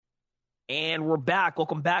And we're back.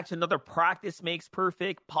 Welcome back to another Practice Makes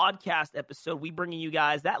Perfect podcast episode. We bringing you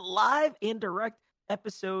guys that live and direct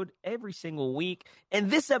episode every single week. And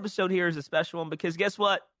this episode here is a special one because guess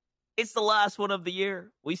what? It's the last one of the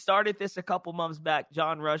year. We started this a couple months back.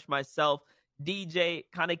 John Rush, myself, DJ,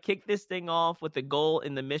 kind of kicked this thing off with the goal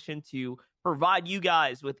and the mission to provide you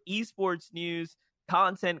guys with esports news,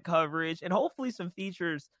 content coverage, and hopefully some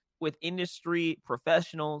features with industry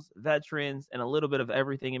professionals, veterans, and a little bit of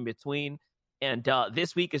everything in between. And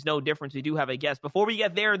this week is no different. We do have a guest. Before we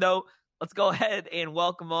get there, though, let's go ahead and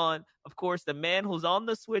welcome on, of course, the man who's on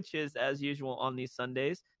the switches, as usual, on these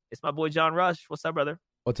Sundays. It's my boy, John Rush. What's up, brother?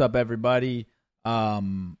 What's up, everybody?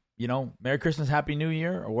 Merry Christmas, Happy New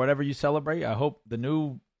Year, or whatever you celebrate. I hope the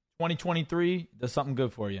new 2023 does something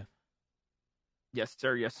good for you. Yes,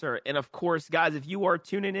 sir. Yes, sir. And of course, guys, if you are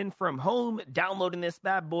tuning in from home, downloading this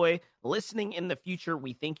bad boy, listening in the future,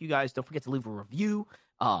 we thank you guys. Don't forget to leave a review,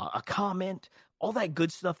 a comment, all that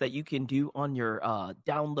good stuff that you can do on your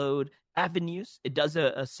download avenues. It does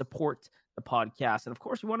support the podcast. And of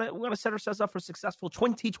course, we want to set ourselves up for successful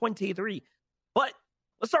 2023. But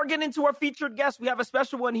let's start getting into our featured guest. We have a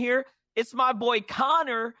special one here. It's my boy,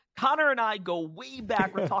 Connor. Connor and I go way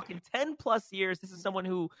back. We're talking 10 plus years. This is someone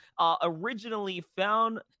who originally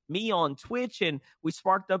found me on Twitch, and we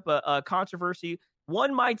sparked up a controversy.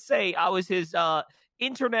 One might say I was his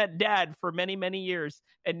internet dad for many, many years.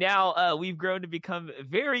 And now we've grown to become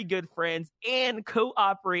very good friends and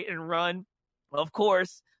cooperate and run, of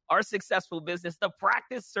course, our successful business, the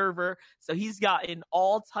Practice Server. So he's gotten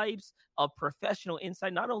all types of professional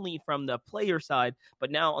insight, not only from the player side,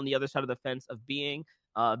 but now on the other side of the fence of being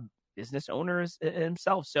business owners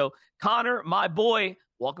himself. So Connor, my boy,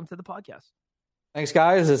 welcome to the podcast. Thanks,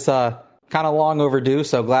 guys. It's kind of long overdue,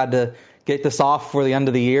 so glad to get this off for the end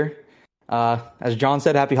of the year. As John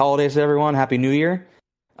said, happy holidays to everyone. Happy New Year.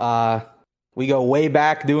 We go way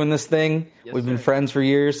back doing this thing. Yes, We've been friends for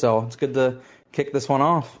years, so it's good to kick this one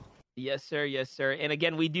off. Yes, sir. Yes, sir. And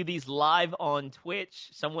again, we do these live on Twitch.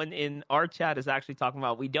 Someone in our chat is actually talking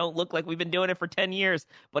about we don't look like we've been doing it for 10 years,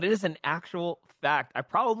 but it is an actual fact. I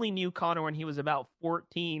probably knew Connor when he was about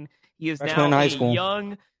 14. He is now a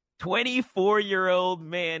young 24-year-old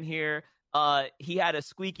man here. He had a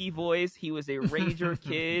squeaky voice. He was a rager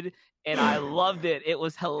kid, and I loved it. It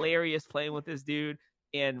was hilarious playing with this dude.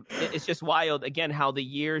 And it's just wild, again, how the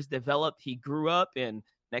years developed. He grew up, and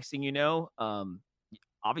next thing you know,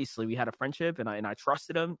 obviously we had a friendship, and I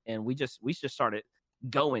trusted him, and we just started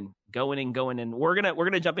going, and we're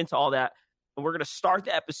gonna jump into all that, and we're gonna start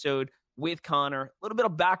the episode with Connor. A little bit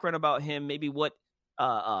of background about him, maybe what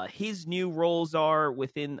his new roles are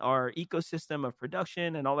within our ecosystem of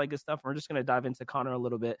production and all that good stuff. We're just gonna dive into Connor a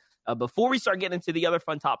little bit before we start getting into the other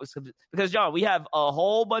fun topics, because John, we have a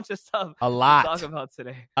whole bunch of stuff to talk about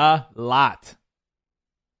today. A lot.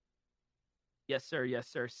 Yes, sir. Yes,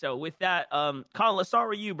 sir. So with that, Colin, let's start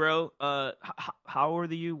with you, bro. How old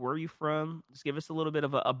are you? Where are you from? Just give us a little bit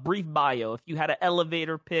of a brief bio. If you had an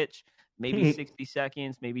elevator pitch, maybe 60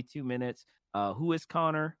 seconds, maybe 2 minutes. Who is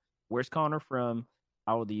Connor? Where's Connor from?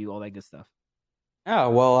 How old are you? All that good stuff. Yeah,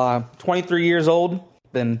 well, 23 years old.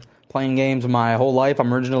 Been playing games my whole life.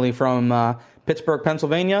 I'm originally from Pittsburgh,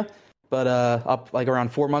 Pennsylvania, but up like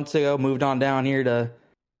around 4 months ago, moved on down here to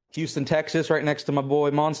Houston, Texas, right next to my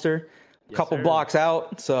boy Monster. Couple blocks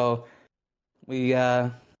out, so we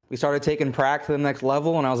started taking prac to the next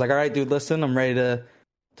level, and I was like, all right, dude, listen, I'm ready to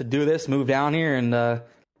do this, move down here, and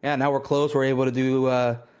now we're close. We're able to do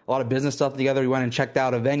a lot of business stuff together. We went and checked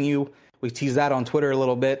out a venue. We teased that on Twitter a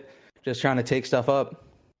little bit, just trying to take stuff up.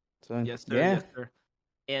 So yes, sir. Yeah. Yes, sir.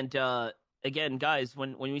 And again, guys,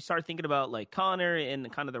 when we start thinking about like Connor and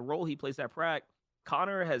kind of the role he plays at prac,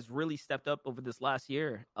 Connor has really stepped up over this last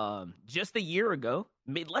year. Just a year ago,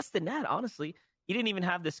 less than that, honestly, he didn't even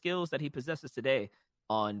have the skills that he possesses today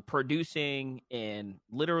on producing and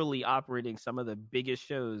literally operating some of the biggest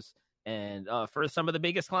shows and for some of the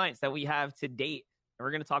biggest clients that we have to date. And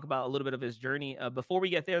we're going to talk about a little bit of his journey. Before we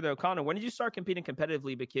get there, though, Connor, when did you start competing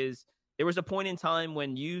competitively? Because there was a point in time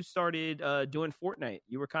when you started doing Fortnite.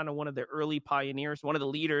 You were kind of one of the early pioneers, one of the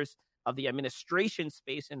leaders of the administration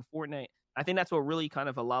space in Fortnite. I think that's what really kind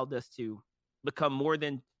of allowed us to become more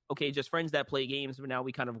than, okay, just friends that play games, but now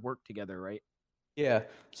we kind of work together, right? Yeah.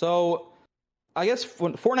 So I guess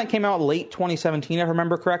when Fortnite came out late 2017, if I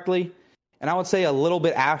remember correctly, and I would say a little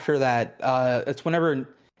bit after that, it's whenever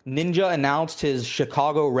Ninja announced his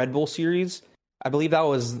Chicago Red Bull series. I believe that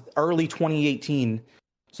was early 2018.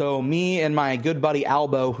 So me and my good buddy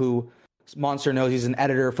Albo, who Monster knows, he's an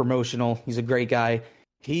editor for Motional. He's a great guy.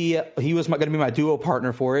 He was going to be my duo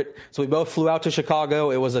partner for it. So we both flew out to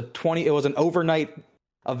Chicago. It was an overnight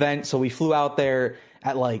event. So we flew out there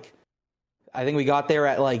at like, I think we got there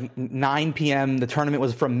at like 9 p.m. The tournament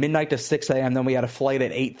was from midnight to 6 a.m. Then we had a flight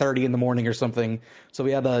at 8:30 in the morning or something. So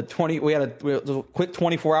we had a quick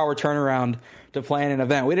 24-hour turnaround to plan an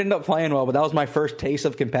event. We didn't end up playing well, but that was my first taste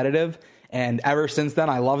of competitive. And ever since then,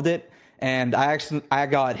 I loved it. And I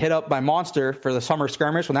got hit up by Monster for the summer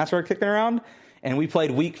skirmish when that started kicking around. And we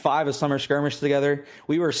played week 5 of summer skirmish together.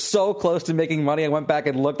 We were so close to making money. I went back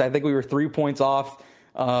and looked. I think we were 3 points off.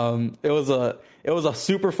 It was a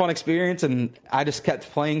super fun experience, and I just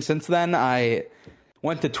kept playing since then. I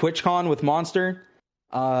went to TwitchCon with Monster.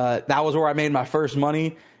 That was where I made my first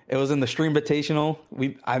money. It was in the Stream Invitational.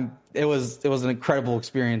 It was an incredible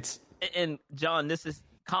experience. And John,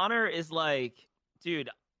 Connor is like, dude,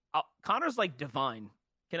 Connor's like divine.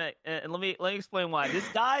 And let me explain why. This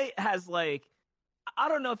guy has like, I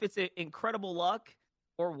don't know if it's incredible luck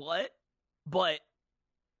or what, but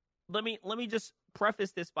let me just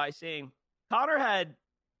preface this by saying Connor had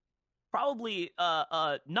probably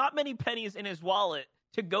not many pennies in his wallet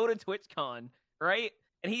to go to TwitchCon, right?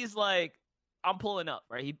 And he's like, I'm pulling up,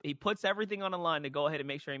 right? He puts everything on the line to go ahead and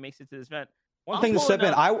make sure he makes it to this event. One thing to step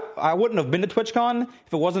in, I wouldn't have been to TwitchCon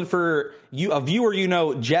if it wasn't for a viewer,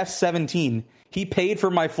 Jess17. He paid for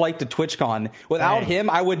my flight to TwitchCon. Without him,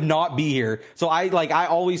 I would not be here. So I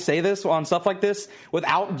always say this on stuff like this.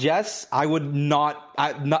 Without Jess, I would not.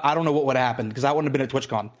 I don't know what would have happened because I wouldn't have been at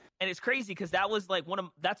TwitchCon. And it's crazy because that was like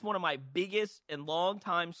that's one of my biggest and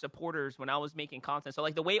longtime supporters when I was making content. So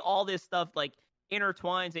like the way all this stuff like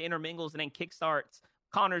intertwines and intermingles and then kickstarts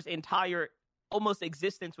Connor's entire almost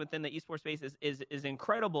existence within the esports space is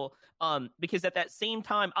incredible. Because at that same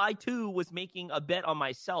time, I too was making a bet on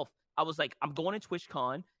myself. I was like, I'm going to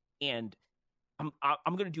TwitchCon and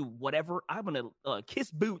I'm going to do whatever. I'm going to kiss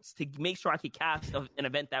boots to make sure I could cast an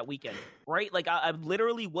event that weekend, right? Like I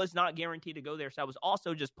literally was not guaranteed to go there. So I was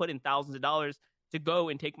also just putting thousands of dollars to go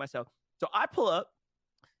and take myself. So I pull up.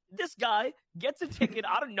 This guy gets a ticket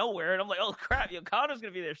out of nowhere. And I'm like, oh crap, Connor's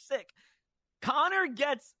going to be there sick. Connor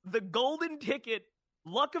gets the golden ticket,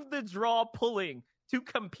 luck of the draw pulling to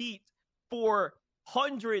compete for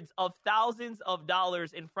hundreds of thousands of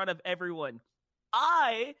dollars in front of everyone.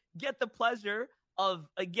 I get the pleasure of,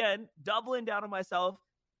 again, doubling down on myself,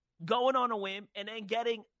 going on a whim, and then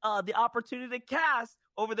getting the opportunity to cast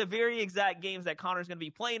over the very exact games that Connor's going to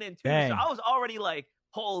be playing in too. Dang. So I was already like,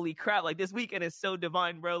 holy crap, like this weekend is so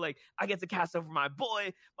divine, bro. Like I get to cast over my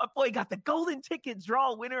boy. My boy got the golden ticket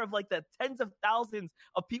draw winner of like the tens of thousands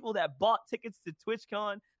of people that bought tickets to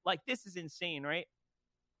TwitchCon. Like this is insane, right?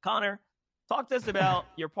 Connor, talk to us about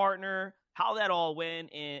your partner, how that all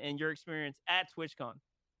went, and your experience at TwitchCon.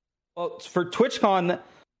 Well, for TwitchCon,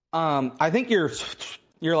 I think you're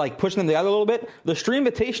like pushing them together a little bit. The Stream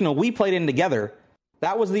Invitational, we played in together.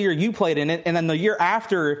 That was the year you played in it. And then the year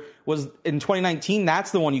after was in 2019. That's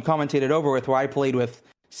the one you commentated over with where I played with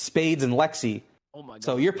Spades and Lexi. Oh my God.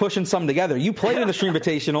 So you're pushing some together. You played in the Stream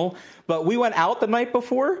Invitational, but we went out the night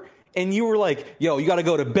before and you were like, yo, you got to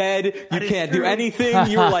go to bed. You can't do anything.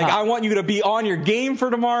 You were like, I want you to be on your game for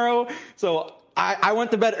tomorrow. So I went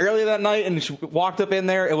to bed early that night and walked up in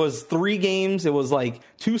there. It was 3 games. It was like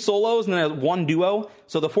 2 solos and then 1 duo.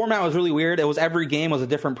 So the format was really weird. It was every game was a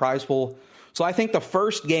different prize pool. So I think the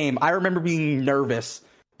first game, I remember being nervous,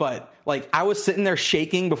 but like I was sitting there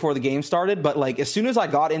shaking before the game started. But like as soon as I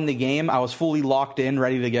got in the game, I was fully locked in,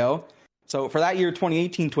 ready to go. So for that year,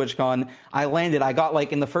 2018 TwitchCon, I got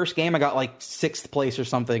like in the first game, I got like 6th place or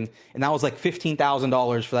something. And that was like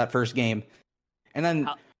 $15,000 for that first game. And then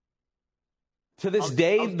to this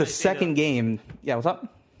day, the second game. Yeah, what's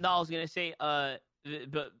up? No, I was going to say, but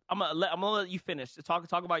I'm gonna let you finish. Talk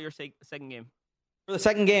about your second game. For the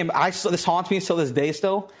second game, this haunts me till this day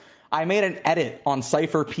still. I made an edit on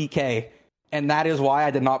Cypher PK, and that is why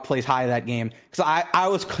I did not place high that game. Because I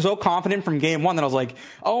was so confident from game 1 that I was like,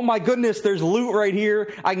 oh my goodness, there's loot right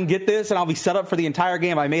here. I can get this, and I'll be set up for the entire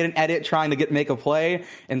game. I made an edit trying to make a play,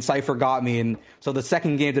 and Cypher got me. And so the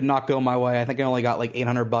second game did not go my way. I think I only got like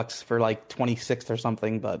 $800 for like 26th or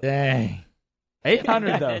something. But dang,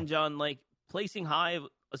 800 though. And John, like placing high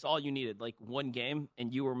was all you needed, like one game,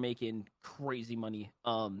 and you were making crazy money.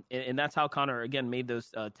 And that's how Connor again made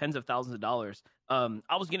those tens of thousands of dollars.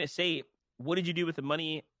 I was gonna say, what did you do with the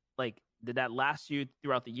money? Like, did that last you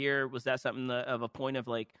throughout the year? Was that something of a point of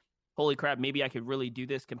like, holy crap, maybe I could really do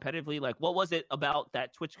this competitively? Like, what was it about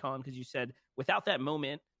that TwitchCon? Because you said without that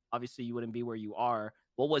moment, obviously you wouldn't be where you are.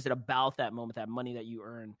 What was it about that moment, that money that you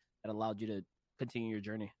earned, that allowed you to continue your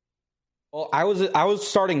journey? Well, I was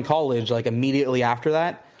starting college like immediately after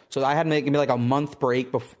that, so I had maybe like a month break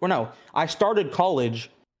before. No, I started college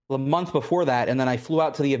the month before that, and then I flew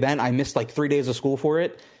out to the event. I missed like 3 days of school for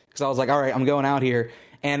it because I was like, all right, I'm going out here.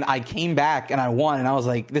 And I came back and I won, and I was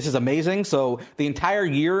like, this is amazing. So the entire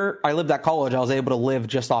year I lived at college, I was able to live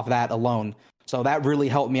just off that alone. So that really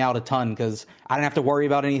helped me out a ton because I didn't have to worry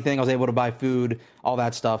about anything. I was able to buy food, all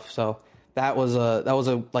that stuff. So that was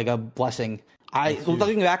a blessing.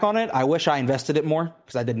 Looking back on it, I wish I invested it more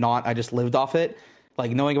because I did not. I just lived off it.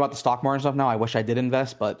 Like knowing about the stock market and stuff now, I wish I did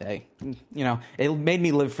invest, but hey, it made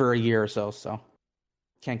me live for a year or so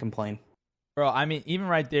can't complain. Bro, I mean, even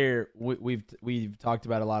right there, we've talked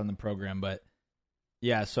about a lot in the program, but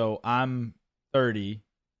yeah. So I'm 30,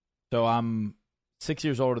 so I'm 6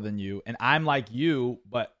 years older than you, and I'm like you,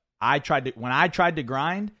 but when I tried to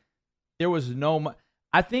grind, there was no.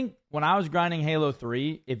 I think when I was grinding Halo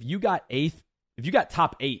 3, if you got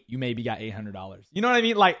top 8, you maybe got $800. You know what I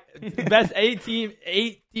mean? Like best 8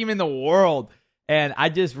 team in the world. And I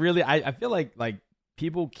just really I feel like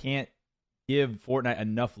people can't give Fortnite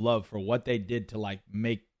enough love for what they did to like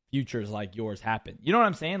make futures like yours happen. You know what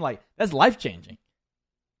I'm saying? Like that's life changing.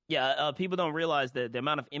 Yeah, people don't realize the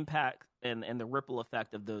amount of impact and the ripple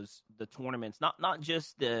effect of the tournaments. Not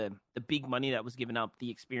just the big money that was given out, the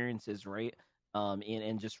experiences, right?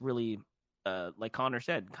 And just really, like Connor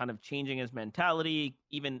said, kind of changing his mentality,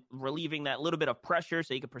 even relieving that little bit of pressure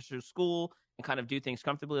so he could pursue school and kind of do things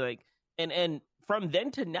comfortably. Like, and from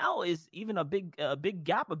then to now is even a big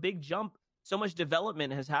gap, a big jump. So much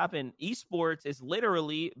development has happened. Esports is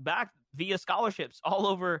literally back via scholarships all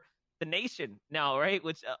over the nation now, right?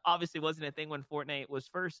 Which obviously wasn't a thing when Fortnite was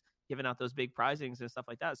first giving out those big prizings and stuff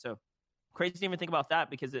like that. So crazy to even think about that,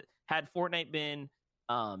 because it had Fortnite been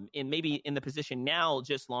in the position now,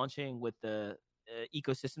 just launching with the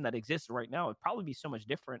ecosystem that exists right now, it'd probably be so much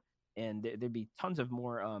different, and there'd be tons of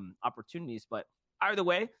more opportunities. But either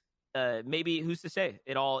way, maybe who's to say?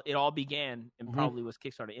 It all began and probably was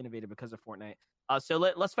Kickstarter innovated because of Fortnite. So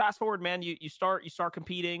let's fast forward, man. You start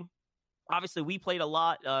competing. Obviously, we played a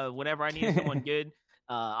lot. Whenever I needed someone good,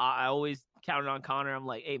 I always counted on Connor. I'm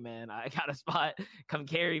like, hey man, I got a spot. Come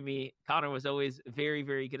carry me. Connor was always very,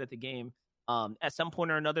 very good at the game. At some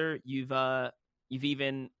point or another, you've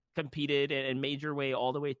even competed and made your way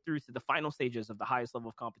all the way through to the final stages of the highest level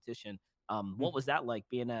of competition. What was that like,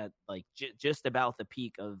 being at like just about the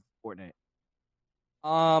peak of Fortnite?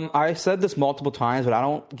 I said this multiple times, but I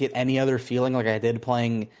don't get any other feeling like I did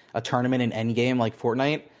playing a tournament in Endgame like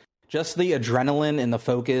Fortnite. Just the adrenaline and the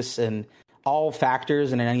focus and all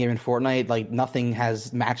factors in an Endgame in Fortnite, like nothing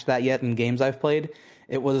has matched that yet in games I've played.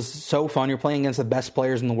 It was so fun. You're playing against the best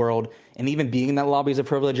players in the world, and even being in that lobby is a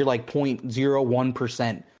privilege. You're like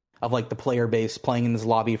 0.01% of like the player base playing in this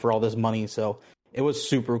lobby for all this money. So it was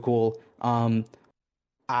super cool. I'm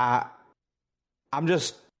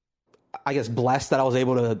just, I guess, blessed that I was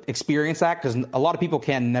able to experience that, because a lot of people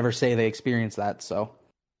can never say they experienced that. So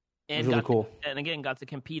it was really cool. And again, got to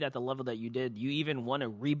compete at the level that you did. You even won a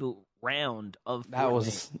reboot round of Fortnite. That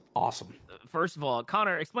was awesome. First of all,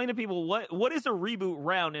 Connor, explain to people what is a reboot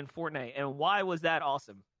round in Fortnite and why was that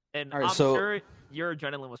awesome? And right, I'm sure your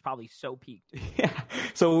adrenaline was probably so peaked. Yeah.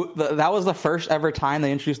 So that was the first ever time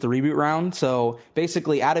they introduced the reboot round. So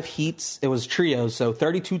basically, out of heats, it was trios. So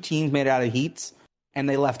 32 teams made it out of heats, and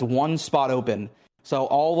they left one spot open. So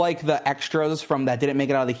all like the extras from that didn't make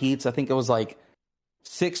it out of the heats, I think it was like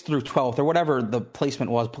 6th through 12th or whatever the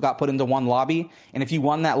placement was, got put into one lobby. And if you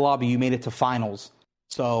won that lobby, you made it to finals.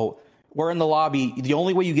 So we're in the lobby. The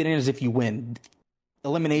only way you get in is if you win.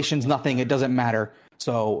 Elimination's nothing. It doesn't matter.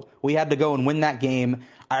 So we had to go and win that game.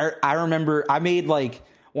 I remember I made like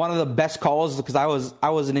one of the best calls, because I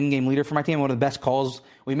was an in-game leader for my team. One of the best calls.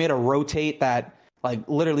 We made a rotate that like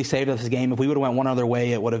literally saved us this game. If we would have went one other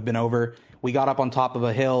way, it would have been over. We got up on top of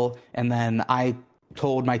a hill, and then I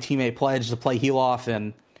told my teammate Pledge to play heal off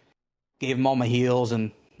and gave him all my heals,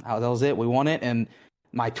 and that was it. We won it, and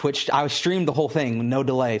my Twitch, I streamed the whole thing with no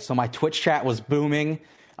delay, so my Twitch chat was booming.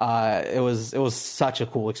 It was such a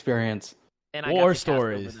cool experience. And War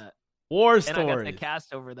stories. And I got to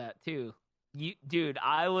cast over that too. Dude,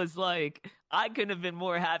 I was like, I couldn't have been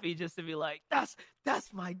more happy just to be like, that's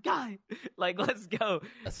my guy. Like, let's go.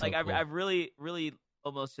 That's like, so cool. I've really, really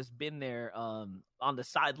almost just been there on the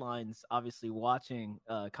sidelines, obviously watching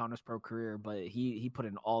Connor's pro career, but he put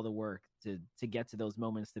in all the work to get to those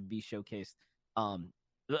moments to be showcased.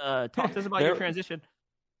 Talk to us about your transition.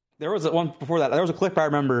 There was one before that. There was a clip I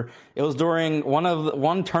remember. It was during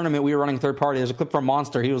one tournament we were running third party. There's a clip from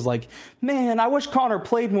Monster. He was like, "Man, I wish Connor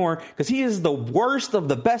played more, because he is the worst of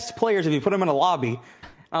the best players if you put him in a lobby."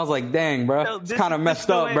 I was like, "Dang, bro, no, it's kind of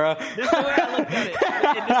messed up, bro." This is the way I looked at it.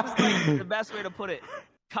 And this is like the best way to put it.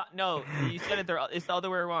 No, you said it there. It's the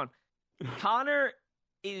other way around. Connor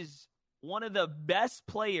is one of the best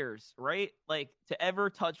players, right? Like to ever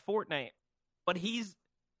touch Fortnite, but he's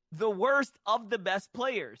the worst of the best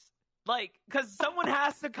players. Like, because someone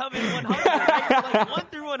has to come in 100, right? Like 1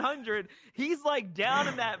 through 100. He's like down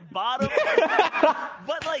in that bottom,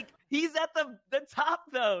 but like he's at the top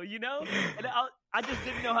though, you know. And I just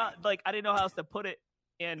didn't know how. Like, I didn't know how else to put it.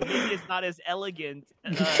 And maybe it's not as elegant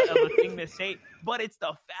of a thing to say, but it's the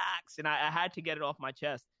facts, and I had to get it off my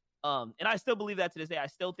chest. And I still believe that to this day. I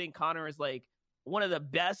still think Connor is like one of the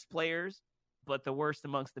best players, but the worst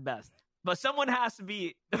amongst the best. But someone has to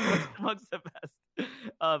be the worst amongst the best.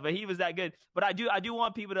 But he was that good. But I do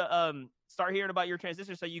want people to start hearing about your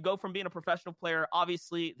transition. So you go from being a professional player,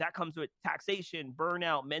 obviously that comes with taxation,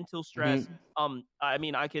 burnout, mental stress. I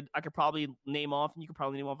mean, I could probably name off, and you could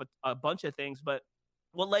probably name off a bunch of things, but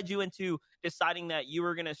what led you into deciding that you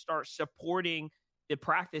were going to start supporting the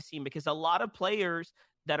practice team? Because a lot of players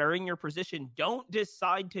that are in your position don't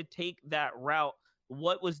decide to take that route.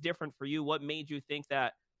 What was different for you? What made you think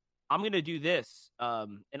that I'm going to do this?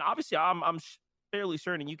 And obviously I'm fairly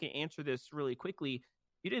certain you can answer this really quickly.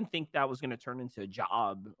 You didn't think that was going to turn into a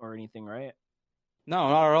job or anything, right? No,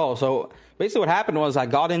 not at all. So basically what happened was I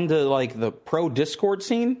got into like the pro Discord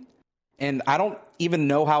scene, and I don't even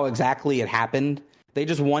know how exactly it happened. They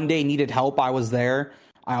just one day needed help. I was there.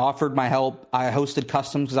 I offered my help. I hosted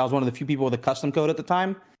customs because I was one of the few people with a custom code at the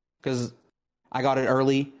time, because I got it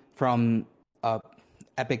early from a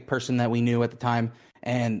Epic person that we knew at the time.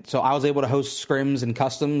 And so I was able to host scrims and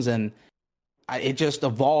customs, and it just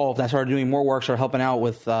evolved. I started doing more work, started helping out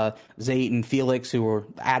with Zayt and Felix, who were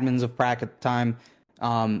admins of Prac at the time.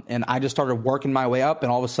 And I just started working my way up,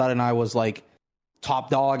 and all of a sudden I was like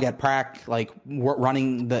top dog at Prac, like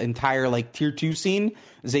running the entire like tier 2 scene.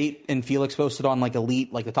 Zayt and Felix posted on like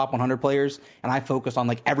elite, like the top 100 players, and I focused on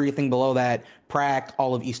like everything below that, Prac,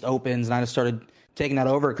 all of East Opens, and I just started taking that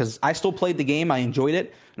over because I still played the game. I enjoyed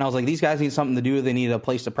it, and I was like, these guys need something to do. They need a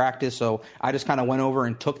place to practice. So I just kind of went over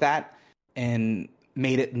and took that and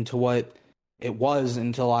made it into what it was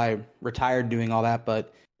until I retired doing all that.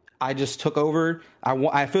 But I just took over.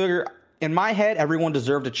 I figure in my head, everyone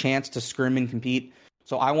deserved a chance to scrim and compete.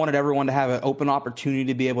 So I wanted everyone to have an open opportunity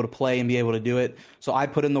to be able to play and be able to do it. So I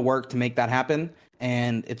put in the work to make that happen,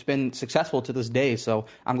 and it's been successful to this day. So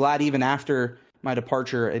I'm glad even after my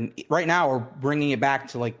departure, and right now we're bringing it back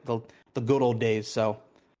to like the good old days. So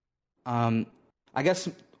I guess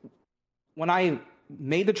when I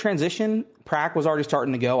made the transition, Prac was already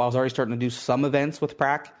starting to go. I was already starting to do some events with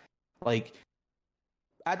Prac. Like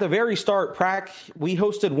at the very start, Prac, we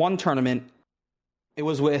hosted one tournament. It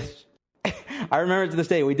was with I remember to this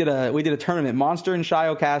day, we did a tournament. Monster and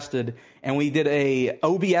Shio casted, and we did a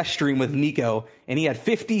OBS stream with Nico, and he had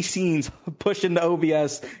 50 scenes pushed into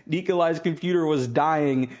OBS. Nikolai's computer was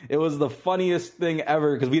dying. It was the funniest thing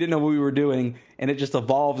ever because we didn't know what we were doing, and it just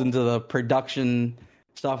evolved into the production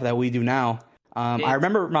stuff that we do now. I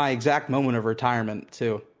remember my exact moment of retirement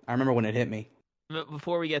too. I remember when it hit me.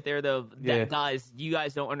 Before we get there, though, guys, you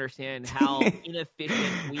guys don't understand how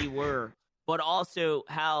inefficient we were, but also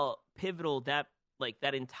how pivotal that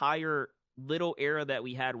entire little era that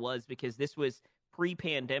we had was, because this was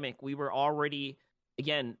pre-pandemic. We were already,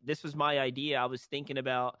 again, this was my idea. I was thinking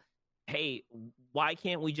about, hey, why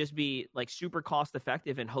can't we just be like super cost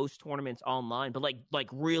effective and host tournaments online, but like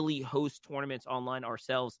really host tournaments online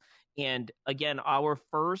ourselves? And again, our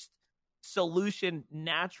first solution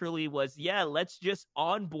naturally was, let's just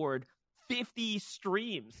onboard 50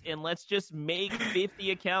 streams and let's just make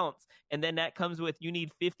 50 accounts. And then that comes with, you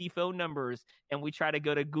need 50 phone numbers. And we try to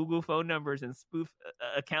go to Google phone numbers and spoof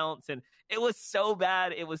accounts. And it was so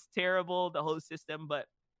bad. It was terrible, the whole system. But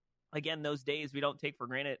again, those days we don't take for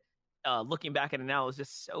granted. Looking back at it now, it was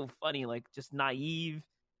just so funny. Like just naive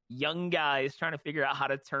young guys trying to figure out how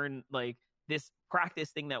to turn like this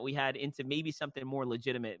practice thing that we had into maybe something more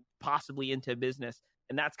legitimate, possibly into business.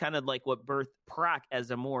 And that's kind of like what birthed Prac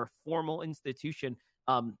as a more formal institution.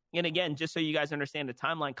 And again, just so you guys understand the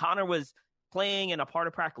timeline, Connor was playing and a part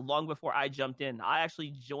of Prac long before I jumped in. I actually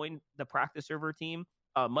joined the practice server team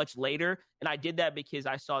much later, and I did that because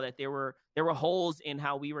I saw that there were holes in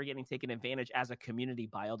how we were getting taken advantage as a community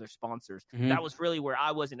by other sponsors. Mm-hmm. That was really where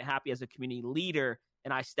I wasn't happy as a community leader,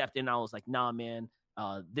 and I stepped in. And I was like, nah, man,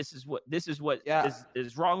 this is what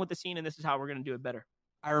is wrong with the scene, and this is how we're going to do it better.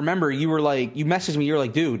 I remember you messaged me, you were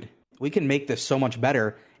like, dude, we can make this so much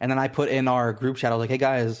better. And then I put in our group chat, I was like, hey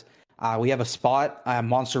guys, we have a spot.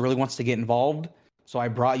 Monster really wants to get involved. So I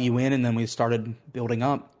brought you in, and then we started building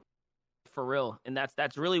up. For real. And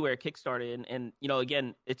that's really where it kickstarted. And you know,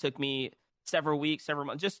 again, it took me several weeks, several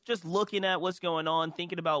months, just looking at what's going on,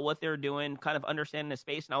 thinking about what they're doing, kind of understanding the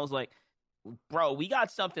space. And I was like, bro, we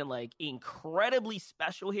got something like incredibly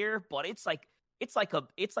special here, but it's like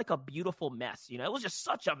a beautiful mess, you know. It was just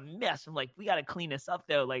such a mess. I'm like, we got to clean this up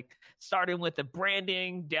though, like starting with the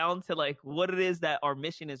branding down to like what it is that our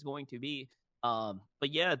mission is going to be. But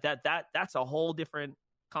yeah, that's a whole different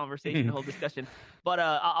conversation, a whole discussion. But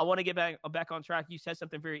I want to get back on track. You said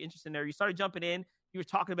something very interesting there. You started jumping in. You were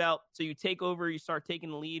talking about, so you take over, you start taking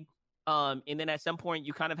the lead. And then at some point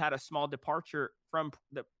you kind of had a small departure from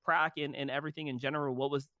the prac and everything in general.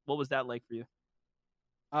 What was that like for you?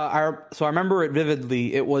 So I remember it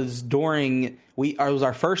vividly. It was during it was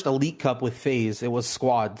our first Elite Cup with FaZe. It was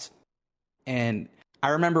squads, and I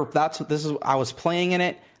remember I was playing in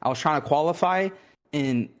it. I was trying to qualify,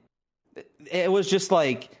 and it was just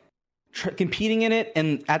like competing in it.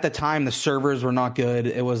 And at the time, the servers were not good.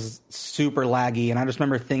 It was super laggy, and I just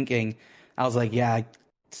remember thinking, I was like, yeah.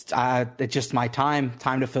 It's just my time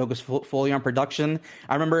to focus fully on production.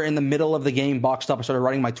 I remember in the middle of the game, boxed up, I started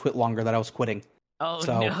writing my twit longer that I was quitting. Oh,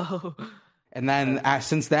 so, no. And then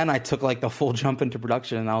since then, I took like the full jump into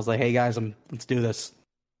production, and I was like, hey guys, let's do this.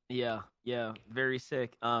 Yeah, very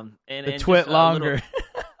sick. And the twit longer.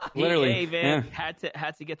 Literally, hey man, yeah.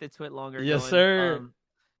 had to get the twit longer. Yes, going. sir.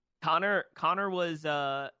 Connor was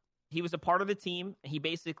he was a part of the team. He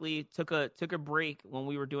basically took a break when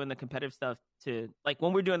we were doing the competitive stuff to like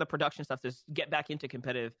when we were doing the production stuff to get back into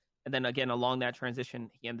competitive. And then again, along that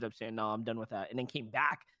transition, he ended up saying, no, I'm done with that. And then came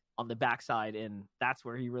back on the backside. And that's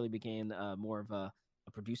where he really became more of a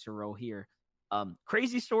producer role here.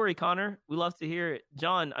 Crazy story, Connor. We love to hear it.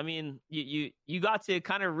 John, I mean, you got to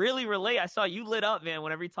kind of really relate. I saw you lit up, man,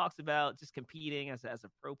 whenever he talks about just competing as a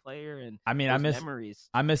pro player. And I mean, memories.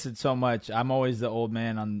 I miss it so much. I'm always the old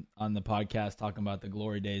man on the podcast talking about the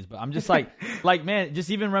glory days, but I'm just like man,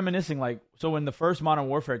 just even reminiscing. Like, so when the first Modern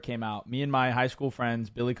Warfare came out, me and my high school friends,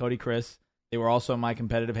 Billy, Cody, Chris, they were also on my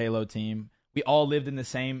competitive Halo team. We all lived in the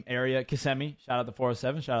same area, Kissimmee. Shout out to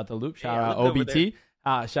 407. Shout out to Loop. Shout out OBT.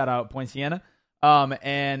 Shout out Point Siena.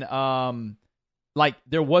 Like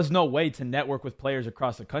there was no way to network with players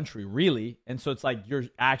across the country, really. And so it's like your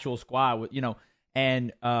actual squad, you know,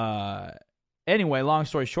 and, anyway, long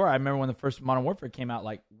story short, I remember when the first Modern Warfare came out,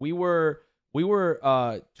 like we were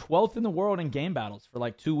 12th in the world in game battles for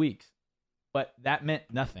like 2 weeks, but that meant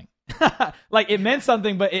nothing. Like it meant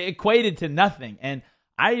something, but it equated to nothing. And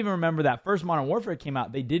I even remember that first Modern Warfare came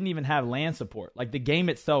out, they didn't even have LAN support. Like the game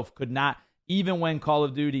itself could not. Even when Call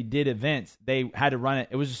of Duty did events, they had to run it.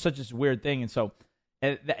 It was just such a weird thing. And so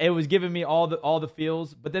it was giving me all the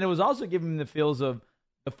feels. But then it was also giving me the feels of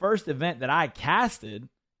the first event that I casted.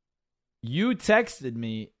 You texted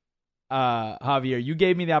me, Javier. You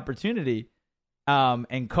gave me the opportunity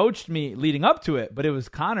and coached me leading up to it. But it was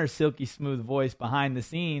Connor's silky smooth voice behind the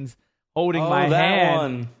scenes holding my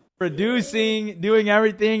hand. Producing, doing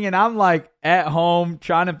everything, and I'm like at home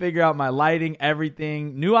trying to figure out my lighting,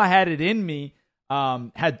 everything. Knew I had it in me.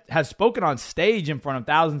 Had spoken on stage in front of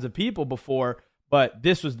thousands of people before, but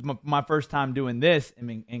this was my first time doing this. I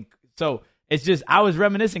mean, and so it's just I was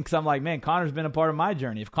reminiscing because I'm like, man, Connor's been a part of my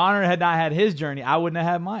journey. If Connor had not had his journey, I wouldn't have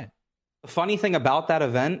had mine. The funny thing about that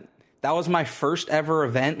event, that was my first ever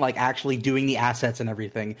event, like actually doing the assets and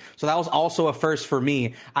everything. So that was also a first for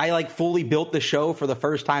me. I like fully built the show for the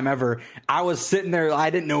first time ever. I was sitting there, I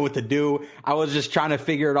didn't know what to do. I was just trying to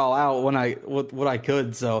figure it all out what I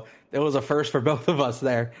could. So it was a first for both of us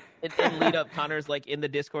there. And lead up, Connor's like in the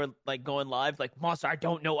Discord, like going live, like, Monster, I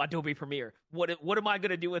don't know Adobe Premiere. What am I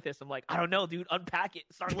gonna do with this? I'm like, I don't know, dude. Unpack it.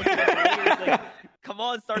 Start looking at the like, come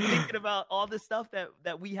on, start thinking about all the stuff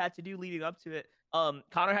that we had to do leading up to it.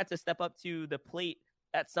 Connor had to step up to the plate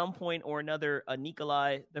at some point or another.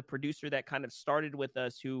 Nikolai, the producer that kind of started with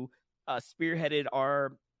us, who spearheaded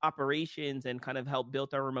our operations and kind of helped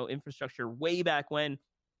build our remote infrastructure way back when,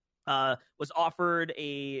 was offered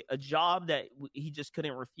a job that he just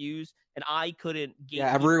couldn't refuse, and I couldn't.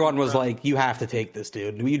 Yeah, everyone was like, "You have to take this,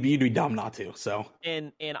 dude. You'd be dumb not to." So,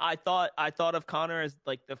 and I thought of Connor as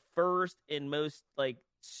like the first and most like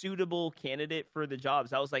suitable candidate for the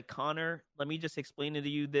jobs. I was like, Connor, let me just explain to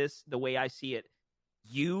you this the way I see it.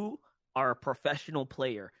 You are a professional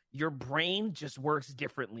player. Your brain just works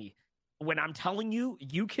differently. When I'm telling you,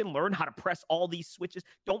 you can learn how to press all these switches.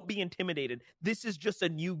 Don't be intimidated. This is just a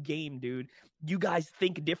new game, dude. You guys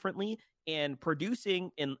think differently, and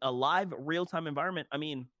producing in a live real-time environment. I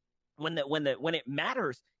mean, when it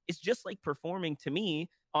matters, it's just like performing to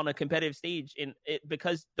me on a competitive stage. And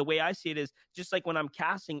because the way I see it is just like when I'm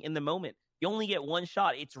casting in the moment, you only get one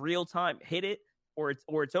shot. It's real time. Hit it or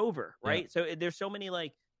it's over. Right. Yeah. So there's so many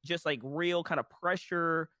like just like real kind of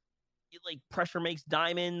pressure, like pressure makes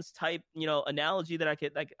diamonds type, analogy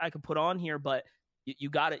that I could put on here. But you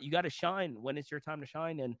got to shine when it's your time to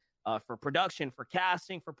shine. And for production, for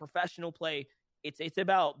casting, for professional play, it's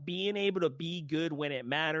about being able to be good when it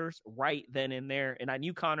matters right then and there. And I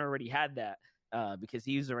knew Connor already had that because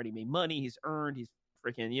he's already made money. He's earned. He's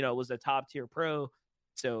freaking, was a top tier pro.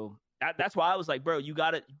 So that's why I was like, bro, you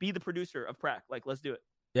got to be the producer of Prac. Like, let's do it.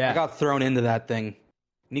 Yeah. I got thrown into that thing.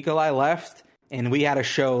 Nikolai left, and we had a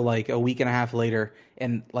show like a week and a half later.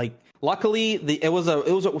 And like, luckily, it was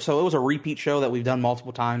a repeat show that we've done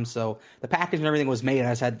multiple times. So the package and everything was made.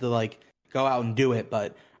 I just had to like go out and do it.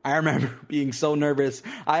 But I remember being so nervous.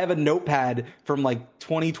 I have a notepad from like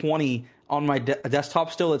 2020 on my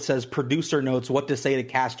desktop still that says producer notes, what to say to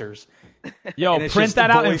casters. Yo, print that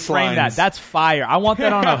out and frame that. That's fire. I want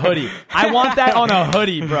that on a hoodie. I want that on a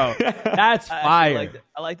hoodie, bro. That's fire.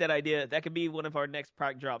 I like that idea. That could be one of our next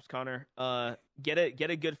Prac drops, Connor. Get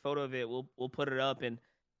a good photo of it. We'll put it up, and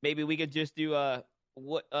maybe we could just do the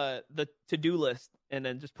to-do list, and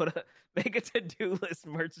then just make a to-do list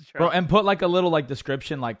merch drop. Bro, and put like a little like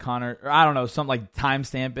description, like Connor, or I don't know, something like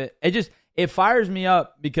timestamp it. It fires me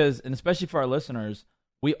up because, and especially for our listeners,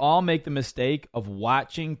 we all make the mistake of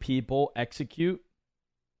watching people execute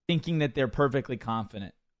thinking that they're perfectly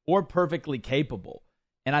confident or perfectly capable.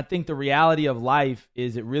 And I think the reality of life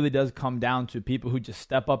is it really does come down to people who just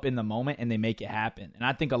step up in the moment and they make it happen. And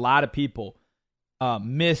I think a lot of people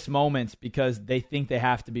miss moments because they think they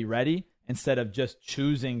have to be ready instead of just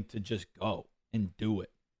choosing to just go and do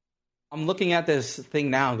it. I'm looking at this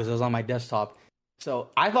thing now because it was on my desktop. So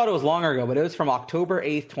I thought it was longer ago, but it was from October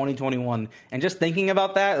 8th, 2021. And just thinking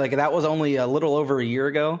about that, like that was only a little over a year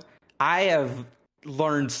ago. I have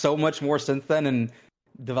learned so much more since then and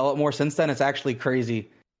developed more since then. It's actually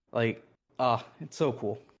crazy. Like, it's so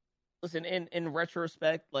cool. Listen, in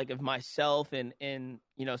retrospect, like of myself and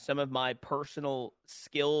some of my personal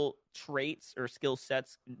skill traits or skill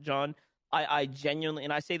sets, John, I genuinely,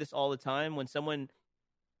 and I say this all the time, when someone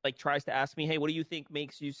like tries to ask me, hey, what do you think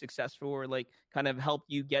makes you successful, or like kind of help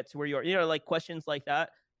you get to where you are, like questions like that,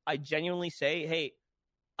 I genuinely say, hey,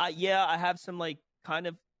 I have some like kind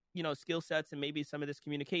of, skill sets and maybe some of this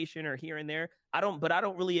communication or here and there. I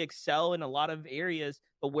don't really excel in a lot of areas,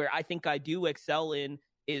 but where I think I do excel in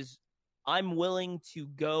is I'm willing to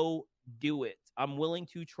go do it. I'm willing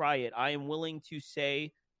to try it. I am willing to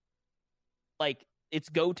say, like, it's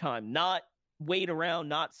go time, not wait around,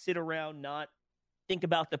 not sit around, not think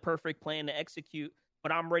about the perfect plan to execute,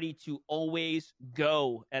 but I'm ready to always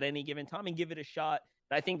go at any given time and give it a shot.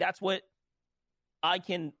 And I think that's what I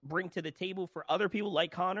can bring to the table for other people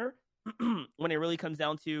like Connor when it really comes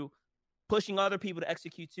down to pushing other people to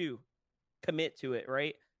execute too, commit to it,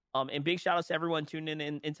 right? And big shout outs to everyone tuning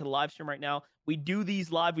in into the live stream right now. We do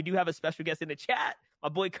these live. We do have a special guest in the chat, my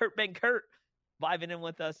boy Kurt vibing in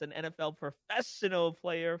with us, an NFL professional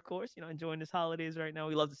player, of course, enjoying his holidays right now.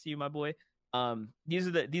 We love to see you, my boy. These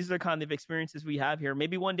are the kind of experiences we have here.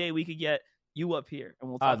 Maybe one day we could get you up here and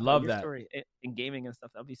we'll talk about your story in gaming and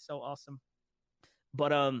stuff. That'd be so awesome.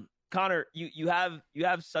 But Connor, you have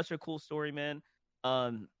such a cool story, man.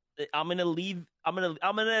 I'm gonna leave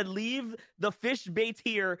the fish bait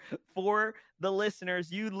here for the listeners.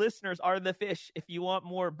 You listeners are the fish. If you want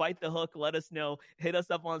more, bite the hook. Let us know. Hit us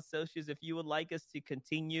up on socials if you would like us to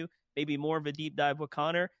continue maybe more of a deep dive with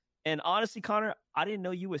Connor. And honestly, Connor, I didn't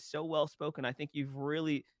know you were so well spoken. I think you've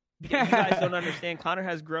really, you guys don't understand. Connor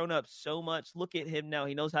has grown up so much. Look at him now.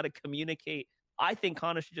 He knows how to communicate. I think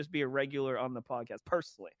Connor should just be a regular on the podcast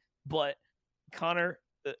personally. But Connor,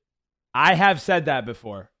 I have said that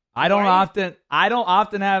before. I don't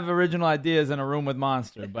often have original ideas in a room with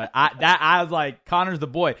Monster, but I was like, Connor's the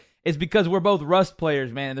boy. It's because we're both Rust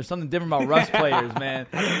players, man. There's something different about Rust players, man.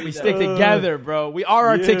 We stick together, bro. We are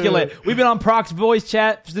articulate. Yeah. We've been on Proc's voice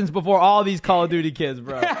chat since before all these Call of Duty kids,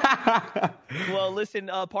 bro. Well,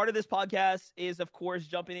 listen, part of this podcast is, of course,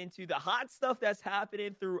 jumping into the hot stuff that's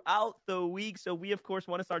happening throughout the week. So we, of course,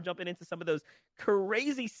 want to start jumping into some of those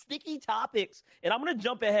crazy, sticky topics. And I'm going to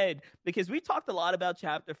jump ahead because we talked a lot about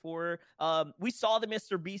Chapter 4. We saw the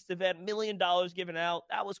Mr. Beast event, $1 million given out.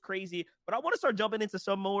 That was crazy. But I want to start jumping into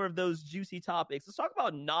some more of those juicy topics. Let's talk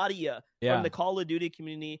about Nadia from the Call of Duty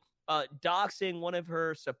community, doxing one of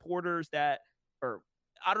her supporters I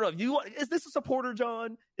don't know. Is this a supporter,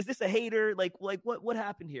 John? Is this a hater? Like what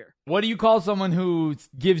happened here? What do you call someone who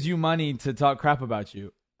gives you money to talk crap about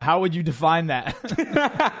you? How would you define that?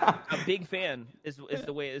 A big fan is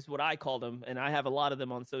what I call them, and I have a lot of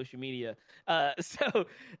them on social media. So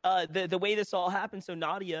the way this all happened, so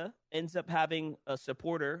Nadia ends up having a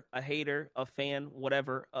supporter, a hater, a fan,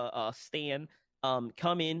 whatever, a stan,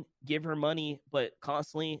 come in, give her money, but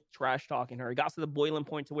constantly trash talking her. It got to the boiling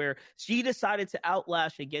point to where she decided to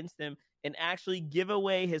outlash against him. and actually give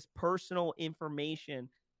away his personal information.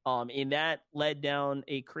 And that led down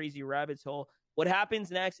a crazy rabbit's hole. What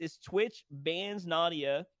happens next is Twitch bans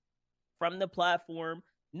Nadia from the platform,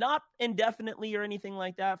 not indefinitely or anything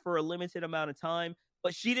like that, for a limited amount of time,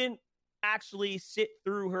 but she didn't actually sit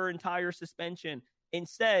through her entire suspension.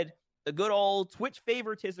 Instead, the good old Twitch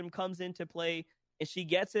favoritism comes into play, and she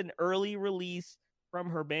gets an early release from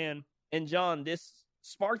her ban. And John, this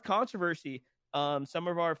sparked controversy. Some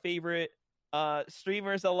of our favorite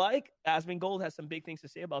streamers alike, Asmongold Gold has some big things to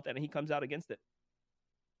say about that, and he comes out against it.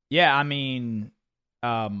 Yeah, I mean,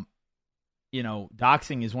 doxing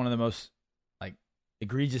is one of the most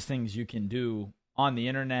egregious things you can do on the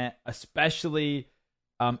internet, especially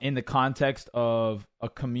in the context of a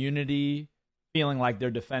community feeling like they're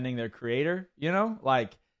defending their creator.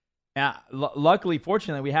 Luckily,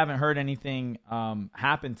 fortunately, we haven't heard anything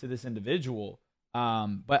happen to this individual.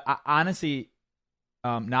 But honestly,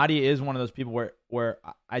 Nadia is one of those people where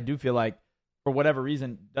I do feel like, for whatever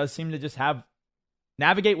reason, does seem to just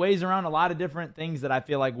navigate ways around a lot of different things that I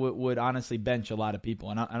feel like would honestly bench a lot of people.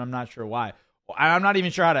 And I'm not sure why. I'm not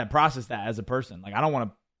even sure how to process that as a person. I don't want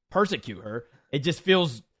to persecute her. It just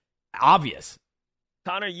feels obvious.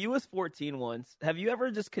 Connor, you was 14 once. Have you ever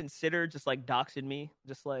just considered just doxing me?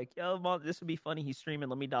 Just yo, Mom, this would be funny. He's streaming.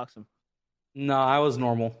 Let me dox him. No, I was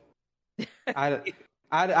normal. I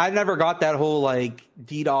never got that whole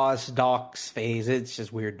DDoS dox phase. It's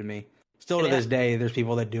just weird to me. Still to this day, there's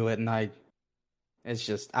people that do it, and I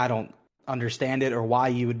don't understand it or why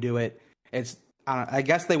you would do it. I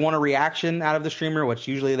guess they want a reaction out of the streamer, which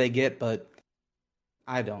usually they get, but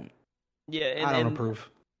I don't. Yeah, I don't approve.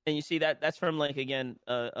 And you see that's from again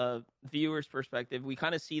a viewer's perspective. We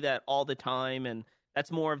kind of see that all the time, and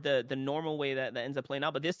that's more of the normal way that ends up playing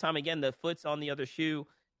out. But this time again, the foot's on the other shoe.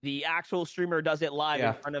 The actual streamer does it live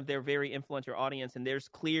in front of their very influential audience, and there's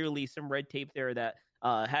clearly some red tape there that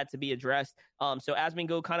had to be addressed. So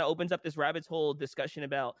Asmongold kind of opens up this rabbit's hole discussion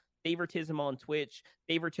about favoritism on Twitch,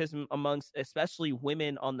 favoritism amongst especially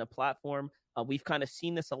women on the platform. We've kind of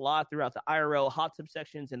seen this a lot throughout the IRL hot tub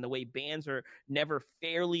sections, and the way bans are never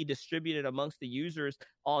fairly distributed amongst the users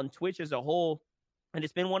on Twitch as a whole. And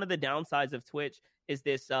it's been one of the downsides of Twitch is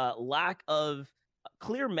this lack of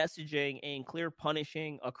clear messaging and clear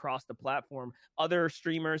punishing across the platform. Other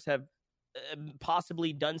streamers have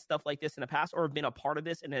possibly done stuff like this in the past, or have been a part of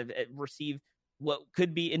this and have received what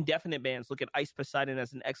could be indefinite bans. Look at Ice Poseidon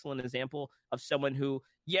as an excellent example of someone who,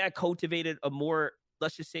 cultivated a more,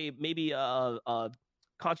 let's just say, maybe a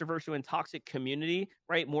controversial and toxic community,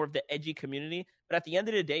 right? More of the edgy community. But at the end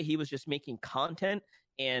of the day, he was just making content.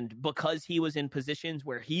 And because he was in positions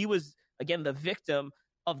where he was, again, the victim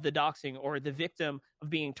of the doxing or the victim of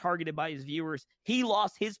being targeted by his viewers, he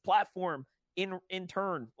lost his platform in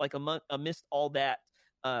turn, amidst all that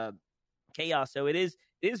chaos. So it is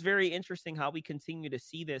very interesting how we continue to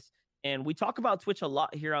see this. And we talk about Twitch a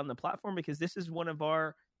lot here on the platform because this is one of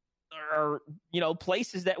our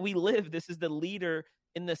places that we live. This is the leader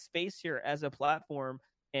in the space here as a platform.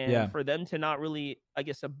 And for them to not really, I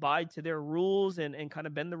guess, abide to their rules and kind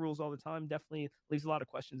of bend the rules all the time definitely leaves a lot of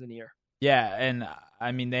questions in the air. Yeah, and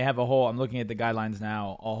I mean, they have I'm looking at the guidelines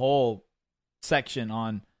now, a whole section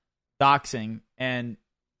on doxing. And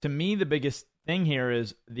to me, the biggest thing here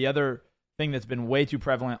is the other thing that's been way too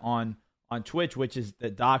prevalent on Twitch, which is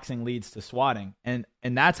that doxing leads to swatting. And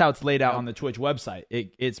that's how it's laid out on the Twitch website.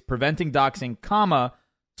 It's preventing doxing,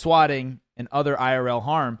 swatting, and other IRL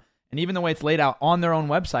harm. And even the way it's laid out on their own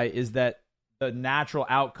website is that the natural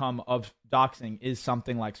outcome of doxing is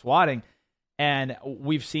something like swatting. And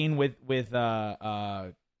we've seen with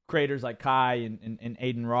creators like Kai and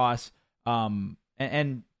Aiden Ross,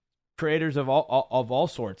 and creators of all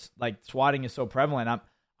sorts, swatting is so prevalent.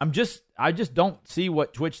 I just don't see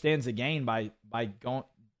what Twitch stands to gain by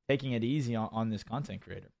taking it easy on this content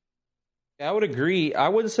creator. I would agree. I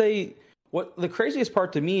would say what the craziest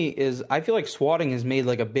part to me is I feel like swatting has made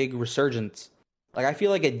a big resurgence. I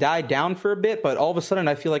feel like it died down for a bit, but all of a sudden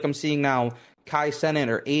I feel like I'm seeing now Kai Cenat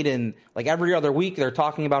or Aiden, every other week they're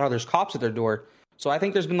talking about how there's cops at their door. So I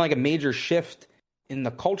think there's been a major shift in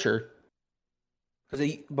the culture.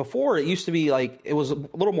 Because before it used to be it was a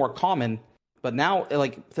little more common, but now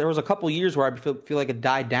there was a couple years where I feel like it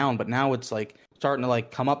died down, but now it's starting to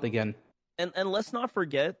come up again. And let's not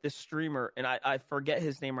forget this streamer, and I forget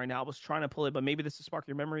his name right now. I was trying to pull it, but maybe this will spark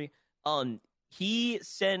your memory. He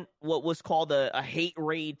sent what was called a hate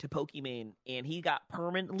raid to Pokimane, and he got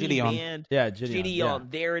permanently banned. Yeah, Gideon. Yeah.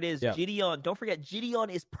 There it is. Yeah. Gideon. Don't forget, Gideon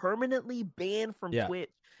is permanently banned from Twitch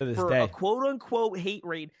to this for day. A quote-unquote hate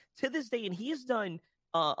raid to this day, and he has done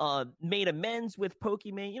made amends with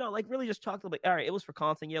Pokimane, like really just talked about, all right, it was for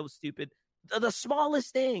content. Yeah, it was stupid. The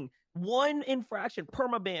smallest thing, one infraction,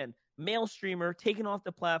 permaban, male streamer taken off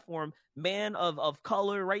the platform, man of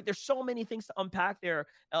color, right? There's so many things to unpack there,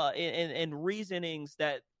 and reasonings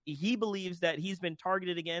that he believes that he's been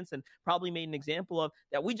targeted against and probably made an example of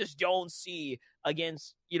that we just don't see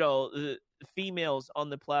against, the females on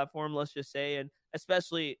the platform, let's just say. And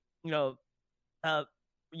especially, again,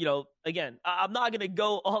 I'm not going to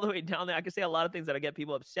go all the way down there. I can say a lot of things that I get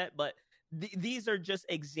people upset, but these are just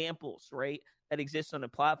examples, right, that exist on the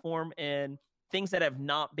platform and things that have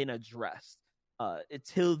not been addressed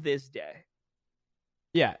until this day.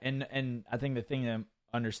 Yeah, and I think the thing to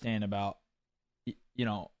understand about,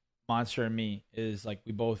 Monster and me is like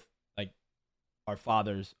we both like are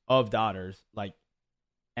fathers of daughters, like,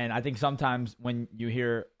 and I think sometimes when you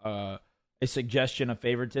hear a suggestion of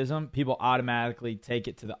favoritism, people automatically take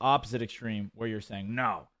it to the opposite extreme where you're saying,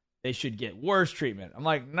 no, they should get worse treatment. I'm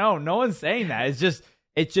like, no one's saying that.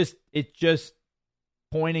 It's just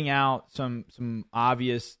pointing out some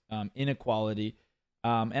obvious inequality.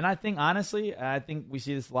 And I think, honestly, we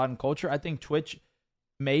see this a lot in culture. I think Twitch,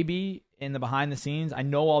 maybe in the behind the scenes, I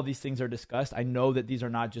know all these things are discussed. I know that these are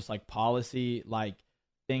not just like policy, like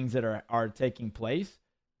things that are taking place.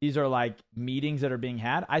 These are like meetings that are being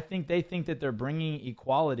had. I think they think that they're bringing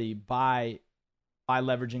equality by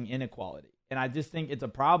leveraging inequality. And I just think it's a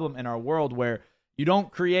problem in our world where you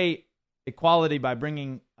don't create equality by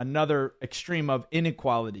bringing another extreme of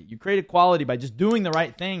inequality. You create equality by just doing the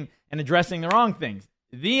right thing and addressing the wrong things.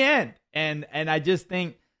 The end. And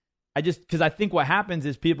because I think what happens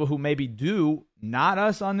is people who maybe do, not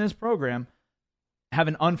us on this program, have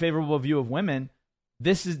an unfavorable view of women.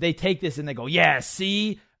 They take this and they go, yeah,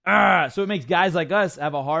 see? So it makes guys like us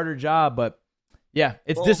have a harder job. But yeah,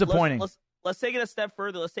 it's disappointing. Let's take it a step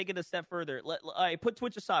further. All right, put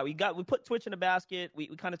Twitch aside. We put Twitch in a basket. We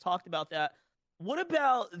kind of talked about that. What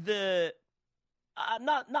about the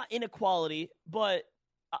not inequality, but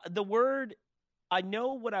the word? I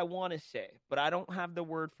know what I want to say, but I don't have the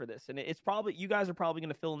word for this, and it's probably, you guys are probably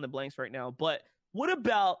going to fill in the blanks right now. But what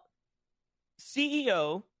about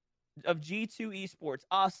CEO of G2 Esports,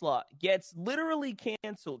 Ocelot, gets literally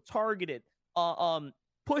canceled, targeted,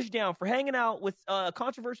 pushed down for hanging out with a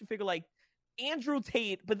controversial figure like Andrew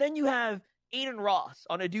Tate, but then you have Aiden Ross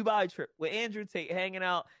on a Dubai trip with Andrew Tate hanging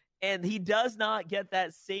out, and he does not get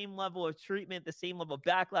that same level of treatment, the same level of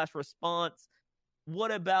backlash response.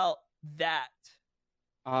 What about that?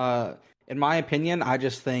 In my opinion, I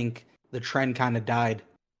just think the trend kind of died.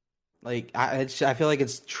 Like, I feel like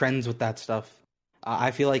it's trends with that stuff.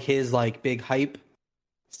 I feel like his like big hype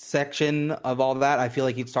section of all that, I feel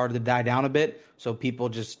like he started to die down a bit, so people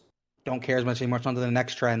just don't care as much anymore. It's on to the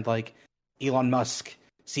next trend, like Elon Musk,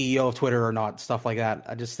 CEO of Twitter or not, stuff like that.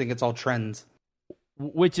 I just think it's all trends.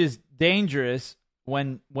 Which is dangerous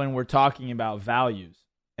when we're talking about values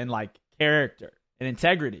and like character and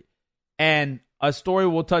integrity. And a story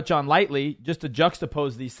we'll touch on lightly, just to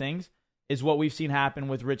juxtapose these things, is what we've seen happen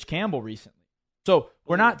with Rich Campbell recently. So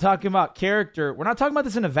we're not talking about character. We're not talking about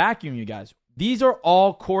this in a vacuum, you guys. These are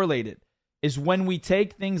all correlated. Is when we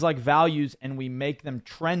take things like values and we make them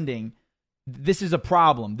trending, this is a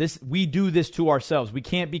problem. We do this to ourselves. We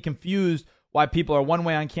can't be confused why people are one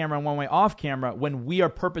way on camera and one way off camera when we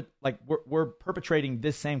are we're perpetrating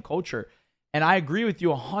this same culture. And I agree with you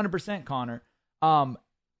 100%, Connor.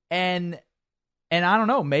 And I don't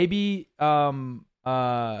know, maybe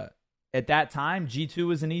at that time G2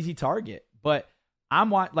 was an easy target, but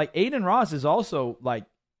like Aiden Ross is also like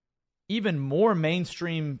even more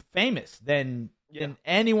mainstream famous than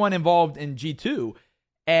anyone involved in G2,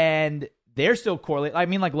 and they're still correlated. I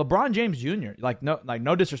mean, like LeBron James Jr.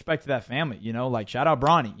 No disrespect to that family, like shout out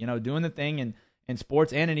Bronny, doing the thing in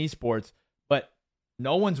sports and in esports, but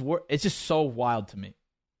no one's it's just so wild to me.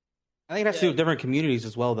 I think it has to do with different communities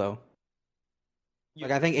as well, though.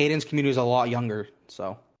 Like I think Aiden's community is a lot younger,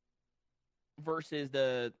 so versus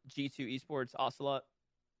the G2 Esports Ocelot.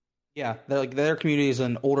 Yeah, their community is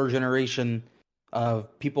an older generation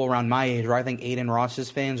of people around my age, where I think Aiden Ross's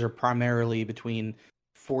fans are primarily between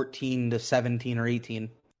 14 to 17 or 18.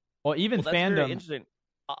 Well, even that's fandom. Very interesting.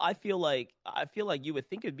 I feel like you would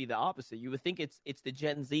think it'd be the opposite. You would think it's the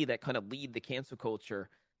Gen Z that kind of lead the cancel culture.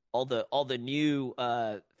 All the new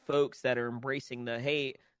folks that are embracing the,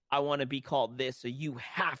 hey, I want to be called this, so you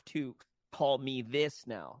have to call me this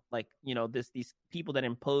now. Like, these people that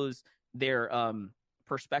impose their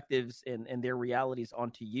perspectives and their realities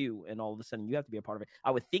onto you, and all of a sudden you have to be a part of it.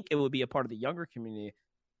 I would think it would be a part of the younger community,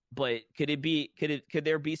 but could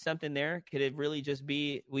there be something there? Could it really just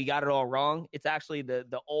be we got it all wrong? It's actually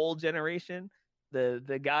the old generation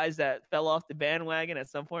the guys that fell off the bandwagon at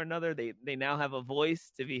some point or another, they now have a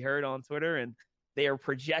voice to be heard on Twitter, and they are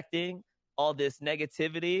projecting all this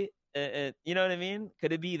negativity. You know what I mean?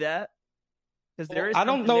 Could it be that? Because there is. I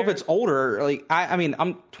don't know if it's older. Like I mean,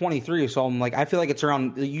 I'm 23, so I'm like, I feel like it's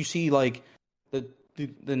around. You see, like the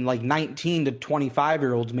like 19 to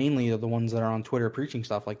 25-year-olds mainly are the ones that are on Twitter preaching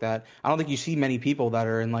stuff like that. I don't think you see many people that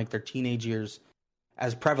are in like their teenage years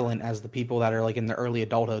as prevalent as the people that are like in their early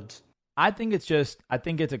adulthoods. I think it's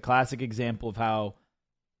a classic example of how,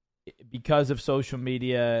 because of social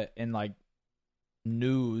media and like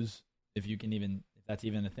news, if that's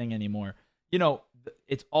even a thing anymore, you know,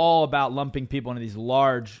 it's all about lumping people into these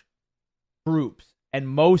large groups, and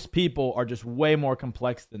most people are just way more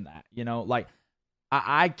complex than that. You know, like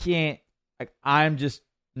I can't, like, I'm just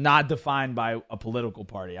not defined by a political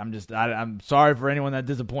party. I'm sorry for anyone that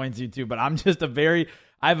disappoints you too, but I'm just and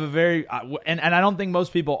I don't think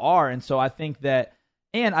most people are. And so I think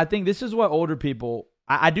this is what older people,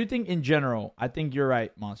 I do think in general, I think you're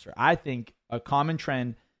right, Monster. I think a common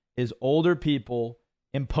trend is older people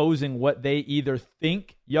imposing what they either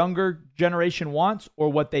think younger generation wants or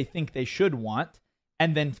what they think they should want,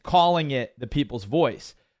 and then calling it the people's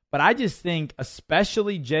voice. But I just think,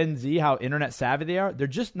 especially Gen Z, how internet savvy they are, they're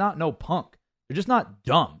just not no punk. They're just not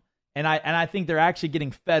dumb. And I think they're actually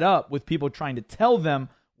getting fed up with people trying to tell them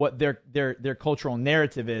what their cultural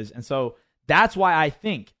narrative is. And so that's why I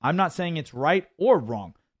think, I'm not saying it's right or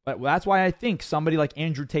wrong, but that's why I think somebody like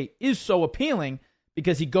Andrew Tate is so appealing,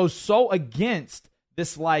 because he goes so against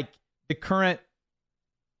this, like, the current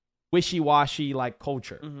wishy-washy, like,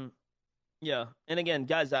 culture. Mm-hmm. Yeah. And again,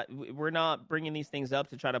 guys, we're not bringing these things up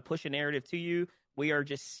to try to push a narrative to you. We are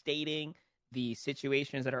just stating the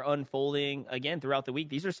situations that are unfolding again throughout the week.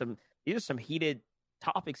 These are some heated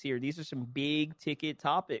topics here. These are some big ticket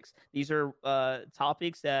topics. These are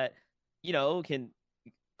topics that, you know, can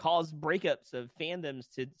cause breakups of fandoms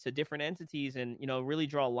to different entities, and, you know, really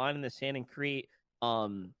draw a line in the sand and create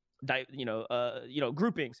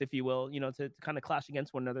groupings, if you will, you know, to kind of clash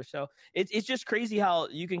against one another. So it's just crazy how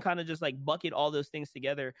you can kind of just like bucket all those things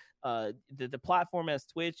together. The platform as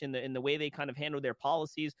Twitch and the way they kind of handle their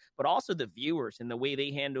policies, but also the viewers and the way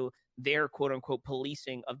they handle their quote unquote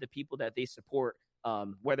policing of the people that they support,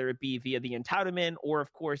 whether it be via the entitlement or,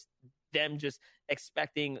 of course, them just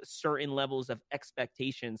expecting certain levels of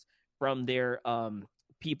expectations from their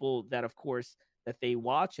people that, of course, that they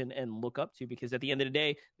watch and look up to, because at the end of the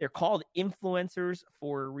day, they're called influencers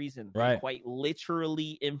for a reason. Right. They quite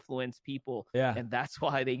literally influence people. Yeah. And that's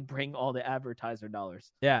why they bring all the advertiser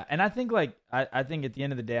dollars. Yeah. And I think, like, I think at the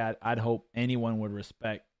end of the day, I'd hope anyone would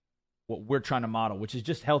respect what we're trying to model, which is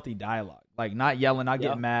just healthy dialogue. Like, not yelling, not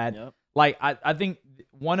getting mad. Yep. Like, I think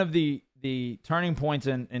one of the turning points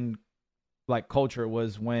in like culture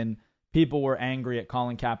was when people were angry at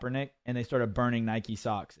Colin Kaepernick and they started burning Nike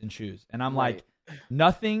socks and shoes. And I'm like,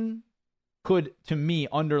 nothing could, to me,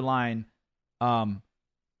 underline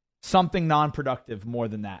something non-productive more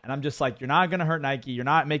than that. And I'm just like, you're not going to hurt Nike. You're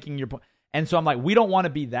not making your point. And so I'm like, we don't want to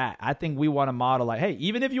be that. I think we want to model like, hey,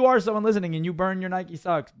 even if you are someone listening and you burn your Nike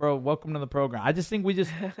socks, bro, welcome to the program. I just think we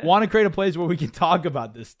just want to create a place where we can talk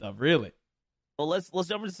about this stuff, really. Well, let's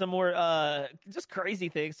jump into some more just crazy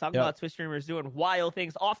things. Talking about Twitch streamers doing wild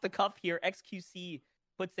things. Off the cuff here, XQC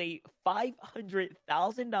puts a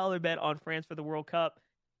 $500,000 bet on France for the World Cup,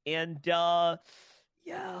 and I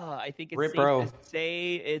think it's safe to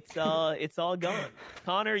say it's all gone.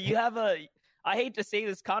 Connor, you have I hate to say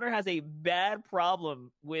this, Connor has a bad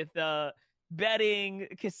problem with betting,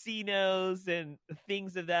 casinos, and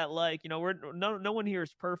things of that like. You know, no one here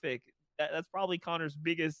is perfect. That's probably Connor's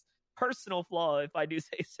biggest personal flaw, if I do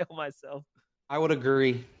say so myself. I would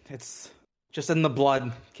agree. It's just in the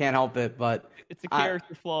blood. Can't help it, but it's a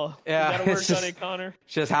character flaw. Yeah, you gotta work on it, Connor.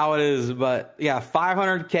 It's just how it is. But yeah,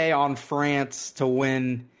 $500K on France to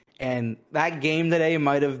win. And that game today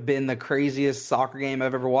might have been the craziest soccer game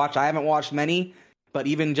I've ever watched. I haven't watched many, but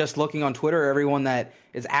even just looking on Twitter, everyone that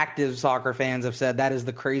is active soccer fans have said that is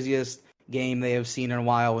the craziest game they have seen in a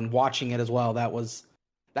while. And watching it as well, that was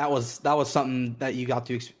something that if you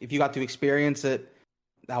got to experience it,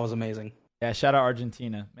 that was amazing. Yeah, shout out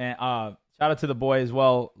Argentina, man. Shout out to the boy as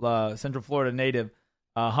well, Central Florida native,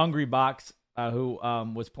 Hungry Box, who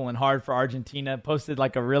was pulling hard for Argentina. Posted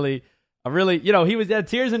like a really, you know, he had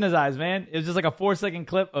tears in his eyes, man. It was just like a 4-second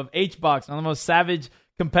clip of H-Box, one of the most savage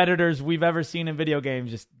competitors we've ever seen in video games,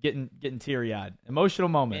 just getting teary-eyed. Emotional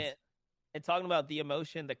moments. And talking about the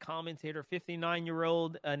emotion, the commentator,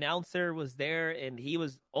 59-year-old announcer, was there, and he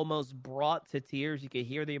was almost brought to tears. You could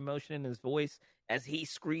hear the emotion in his voice as he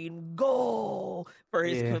screamed "goal" for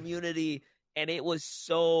his community. and it was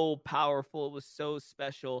so powerful. It was so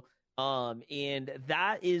special. And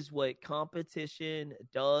that is what competition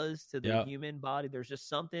does to the human body. There's just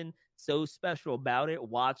something so special about it.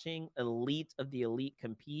 Watching elite of the elite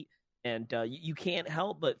compete, and you can't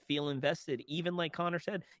help but feel invested. Even like Connor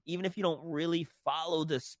said, even if you don't really follow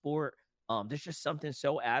the sport, there's just something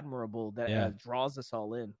so admirable that draws us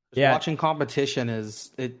all in. Watching competition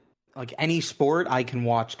is it. Like any sport I can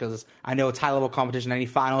watch because I know it's high level competition, any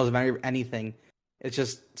finals of anything. It's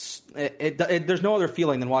just there's no other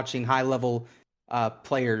feeling than watching high level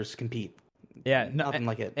players compete. Yeah, nothing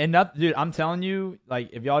like it. And dude, I'm telling you,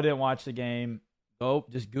 like if y'all didn't watch the game, go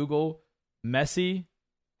just Google Messi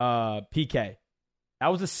PK. That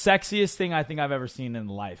was the sexiest thing I think I've ever seen in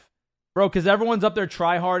life. Bro, because everyone's up there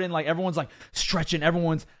try-harding, like everyone's like stretching,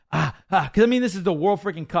 everyone's because I mean this is the World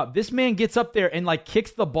freaking Cup. This man gets up there and like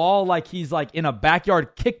kicks the ball like he's like in a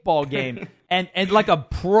backyard kickball game and like a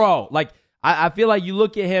pro. Like I feel like you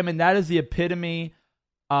look at him and that is the epitome.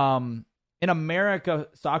 In America,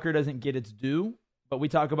 soccer doesn't get its due, but we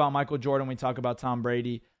talk about Michael Jordan, we talk about Tom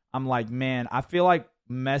Brady. I'm like, man, I feel like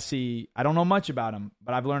Messi. I don't know much about him,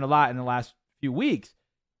 but I've learned a lot in the last few weeks.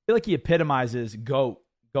 I feel like he epitomizes GOAT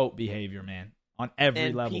behavior, man, on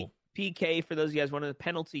every level. PK, for those of you guys, one of the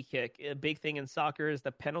penalty kick. A big thing in soccer is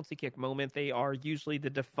the penalty kick moment. They are usually the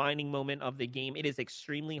defining moment of the game. It is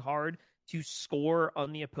extremely hard to score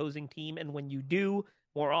on the opposing team, and when you do,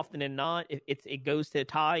 more often than not, it goes to a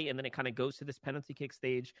tie, and then it kind of goes to this penalty kick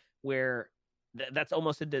stage where that's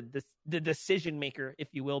almost the decision maker, if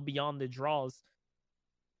you will, beyond the draws.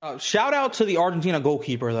 Shout out to the Argentina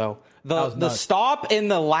goalkeeper though. The stop in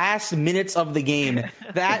the last minutes of the game.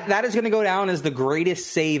 that is going to go down as the greatest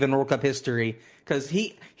save in World Cup history because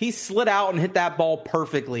he slid out and hit that ball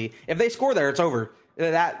perfectly. If they score there, it's over.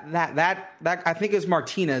 That I think is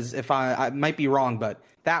Martinez. If I might be wrong, but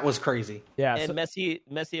that was crazy. Yeah, and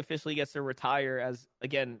Messi officially gets to retire as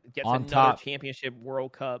gets another top. championship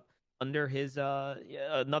World Cup under his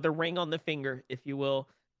another ring on the finger, if you will,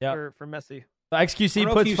 for Messi. So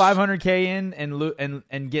XQC puts $500K in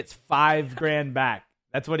and gets $5,000 back.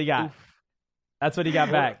 That's what he got. Oof. That's what he got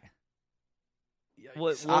back.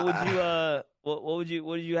 What would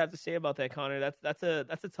you have to say about that, Connor? That's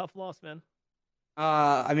a tough loss, man.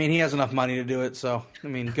 I mean, he has enough money to do it, so I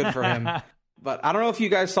mean, good for him. But I don't know if you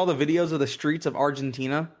guys saw the videos of the streets of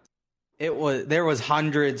Argentina. There was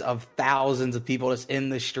hundreds of thousands of people just in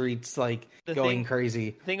the streets, like going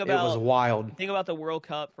crazy. It was wild. The thing about the World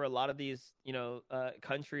Cup for a lot of these,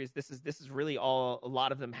 countries, this is really all a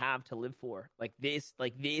lot of them have to live for. Like this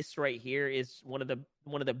right here is one of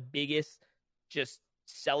the biggest just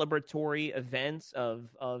celebratory events of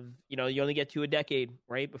you only get to a decade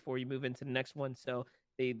right before you move into the next one. So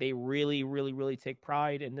they really, really, really take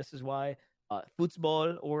pride, and this is why.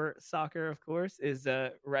 Football or soccer, of course, is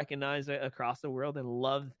recognized across the world and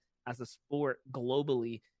loved as a sport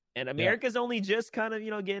globally. And America's only just kind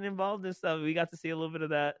of, getting involved in stuff. We got to see a little bit of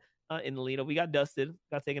that in the lead-up. We got dusted,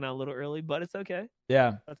 got taken out a little early, but it's okay.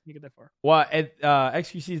 Yeah. Let's make it that far. Well,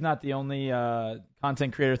 XQC is not the only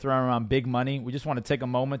content creator throwing around big money. We just want to take a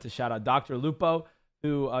moment to shout out Dr. Lupo,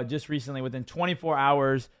 who just recently, within 24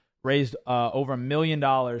 hours, raised over $1 million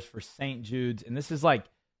for St. Jude's. And this is like,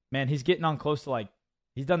 man, he's getting on close to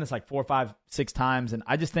he's done this 4, 5, 6 times. And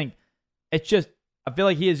I just think I feel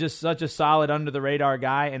like he is just such a solid under the radar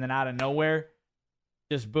guy. And then out of nowhere,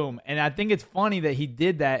 just boom. And I think it's funny that he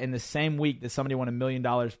did that in the same week that somebody won $1 million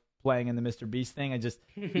playing in the Mr. Beast thing. I just,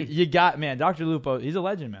 you got, man, Dr. Lupo, he's a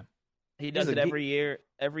legend, man. He does it every year.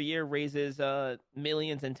 Every year raises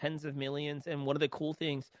millions and tens of millions. And one of the cool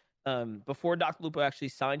things, before Dr. Lupo actually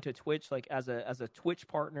signed to Twitch, as a Twitch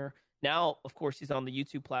partner, now, of course, he's on the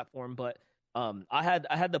YouTube platform, but I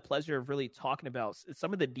had the pleasure of really talking about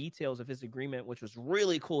some of the details of his agreement, which was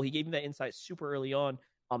really cool. He gave me that insight super early on.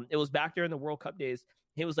 It was back during the World Cup days.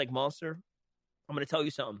 He was like, Monster, I'm going to tell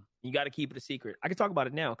you something. You got to keep it a secret. I can talk about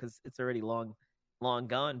it now because it's already long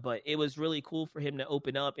gone, but it was really cool for him to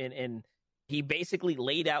open up, and he basically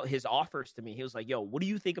laid out his offers to me. He was like, yo, what do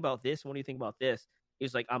you think about this? What do you think about this? He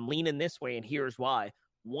was like, I'm leaning this way, and here's why.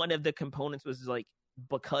 One of the components was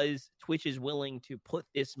because Twitch is willing to put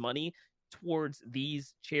this money towards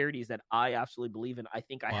these charities that I absolutely believe in, I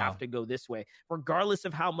think I have to go this way, regardless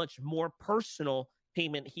of how much more personal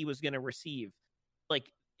payment he was going to receive.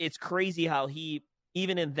 It's crazy how he,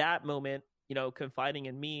 even in that moment, confiding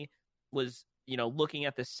in me, was, looking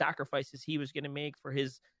at the sacrifices he was going to make for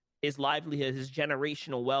his livelihood, his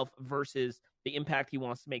generational wealth versus the impact he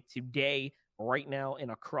wants to make today, right now, and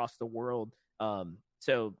across the world.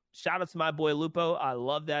 So shout out to my boy Lupo. I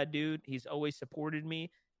love that dude. He's always supported me.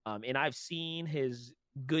 And I've seen his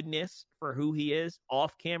goodness for who he is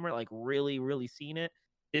off camera, like really, really seen it.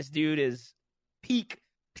 This dude is peak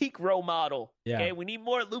role model. Yeah. Okay, we need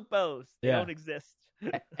more Lupos. They don't exist.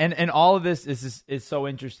 and all of this is so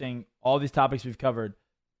interesting. All these topics we've covered,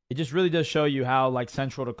 it just really does show you how like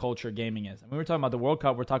central to culture gaming is. I mean, we're talking about the World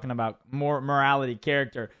Cup. We're talking about more morality,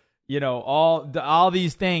 character, all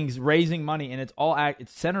these things, raising money, and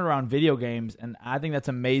it's centered around video games, and I think that's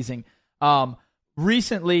amazing.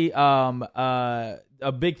 Recently, a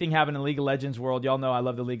big thing happened in League of Legends world. Y'all know I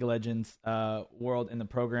love the League of Legends world in the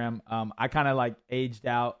program. I kind of like aged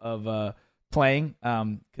out of playing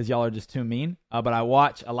because y'all are just too mean, but I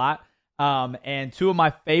watch a lot. And two of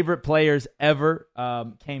my favorite players ever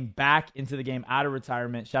came back into the game out of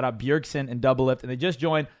retirement. Shout out Bjergsen and Doublelift, and they just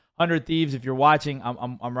joined 100 Thieves. If you're watching,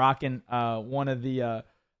 I'm rocking one of their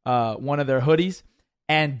hoodies.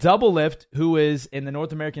 And Doublelift, who is in the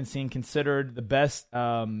North American scene considered the best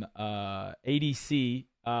ADC,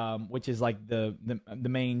 which is like the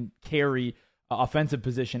main carry offensive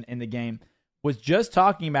position in the game, was just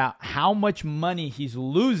talking about how much money he's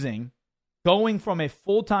losing going from a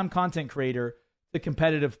full-time content creator to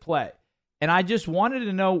competitive play. And I just wanted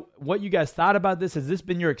to know what you guys thought about this. Has this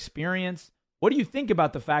been your experience? What do you think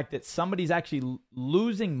about the fact that somebody's actually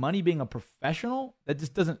losing money being a professional? That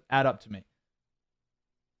just doesn't add up to me.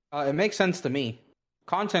 It makes sense to me.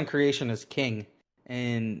 Content creation is king.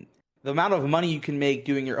 And the amount of money you can make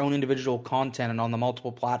doing your own individual content and on the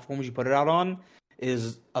multiple platforms you put it out on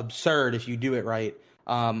is absurd if you do it right.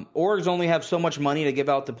 Orgs only have so much money to give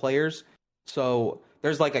out to players, so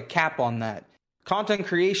there's like a cap on that. Content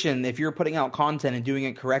creation, if you're putting out content and doing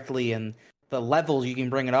it correctly and the levels you can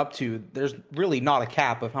bring it up to, there's really not a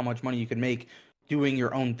cap of how much money you can make doing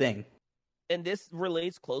your own thing. And this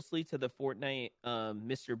relates closely to the Fortnite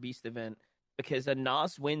Mr. Beast event because a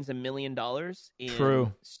Nas wins $1 million. And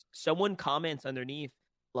True. Someone comments underneath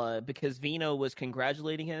because Vino was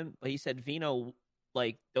congratulating him, but he said, Vino,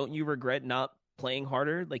 like, don't you regret not playing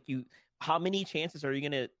harder? Like, how many chances are you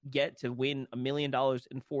going to get to win $1 million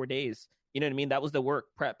in 4 days? You know what I mean? That was the work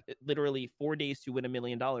prep, literally 4 days to win $1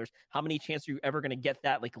 million. How many chances are you ever going to get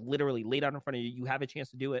that? Like, literally laid out in front of you. You have a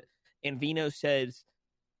chance to do it. And Vino says,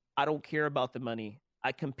 I don't care about the money.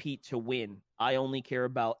 I compete to win. I only care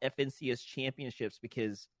about FNCS championships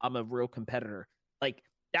because I'm a real competitor. Like,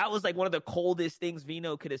 that was like one of the coldest things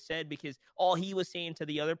Vino could have said because all he was saying to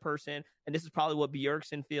the other person, and this is probably what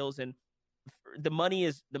Bjergsen feels, and the money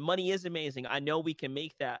is amazing. I know we can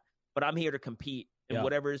make that, but I'm here to compete. And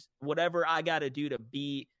whatever I got to do to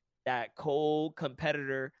be that cold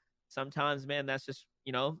competitor, sometimes, man, that's just,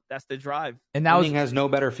 that's the drive. And that has no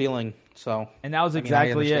better feeling. So, and that was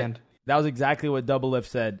exactly it. That was exactly what Doublelift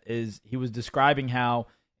said. Is he was describing how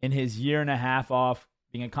in his year and a half off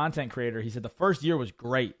being a content creator, he said the first year was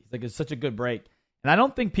great. He's like, it's such a good break. And I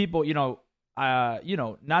don't think people, not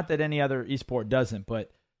that any other esport doesn't,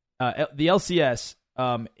 but the LCS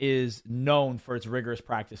is known for its rigorous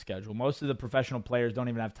practice schedule. Most of the professional players don't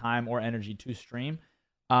even have time or energy to stream.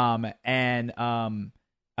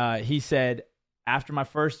 He said, after my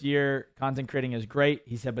first year, content creating is great.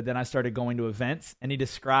 He said, but then I started going to events. And he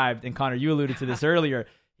described, and Connor, you alluded to this earlier,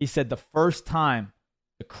 he said the first time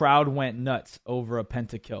the crowd went nuts over a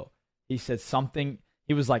pentakill. He said something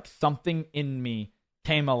in me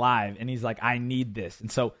came alive. And he's like, I need this.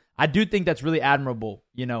 And so I do think that's really admirable,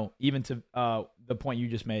 even to the point you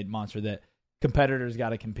just made, Monster, that competitors got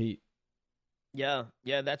to compete. Yeah,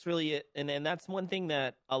 that's really it. And that's one thing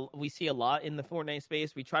that we see a lot in the Fortnite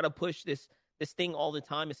space. We try to push this thing all the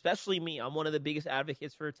time, especially me. I'm one of the biggest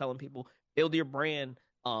advocates for telling people, build your brand,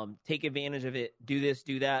 take advantage of it, do this,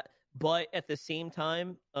 do that. But at the same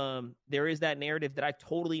time, there is that narrative that I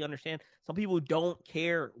totally understand. Some people don't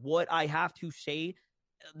care what I have to say,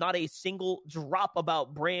 not a single drop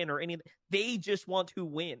about brand or anything. They just want to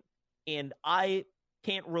win. And I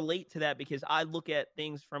can't relate to that because I look at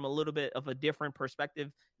things from a little bit of a different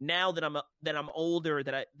perspective now that I'm older,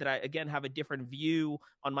 that I again have a different view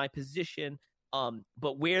on my position.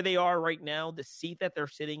 But where they are right now, the seat that they're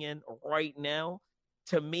sitting in right now,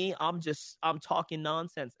 to me, I'm talking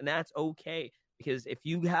nonsense, and that's okay because if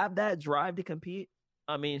you have that drive to compete,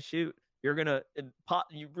 I mean, shoot, you're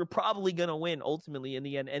probably gonna win ultimately in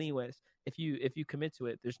the end, anyways. If you commit to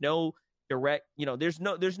it, there's no direct, there's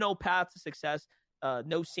no path to success,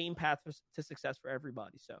 no same path to success for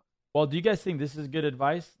everybody. So, well, do you guys think this is good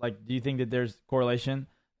advice? Like, do you think that there's correlation?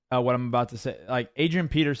 What I'm about to say, like Adrian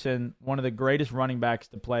Peterson, one of the greatest running backs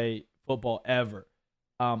to play football ever.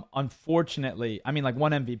 Unfortunately, I mean, like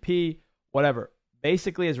won MVP, whatever.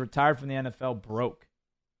 Basically, is retired from the NFL broke.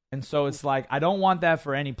 And so it's like, I don't want that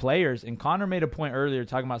for any players. And Connor made a point earlier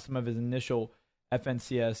talking about some of his initial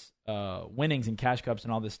FNCS winnings and cash cups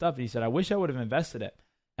and all this stuff. He said, I wish I would have invested it.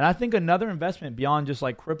 And I think another investment beyond just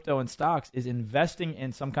like crypto and stocks is investing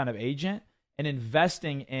in some kind of agent and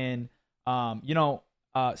investing in,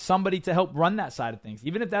 somebody to help run that side of things.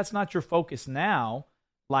 Even if that's not your focus now,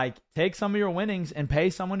 like take some of your winnings and pay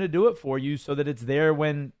someone to do it for you so that it's there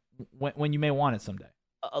when you may want it someday.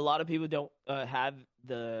 A lot of people don't have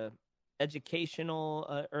the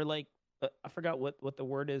educational or like, I forgot what the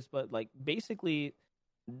word is, but like basically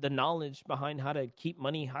the knowledge behind how to keep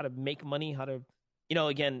money, how to make money, how to,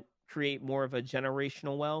 again, create more of a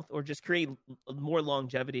generational wealth or just create more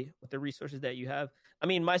longevity with the resources that you have. I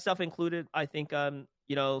mean, myself included, I think, I'm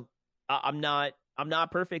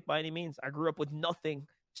not perfect by any means. I grew up with nothing.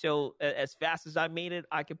 So as fast as I made it,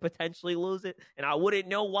 I could potentially lose it. And I wouldn't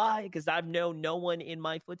know why, because I've known no one in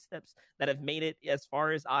my footsteps that have made it as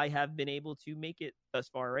far as I have been able to make it thus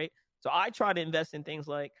far, right? So I try to invest in things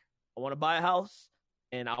like I want to buy a house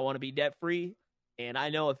and I want to be debt free. And I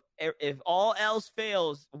know if all else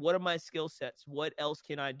fails, what are my skill sets? What else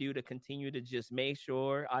can I do to continue to just make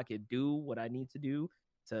sure I could do what I need to do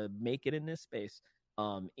to make it in this space?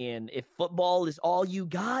 And if football is all you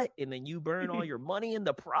got and then you burn all your money in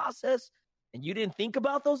the process and you didn't think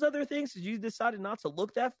about those other things because you decided not to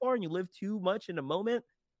look that far and you live too much in the moment,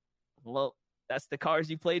 well, that's the cards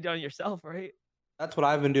you played on yourself, right? That's what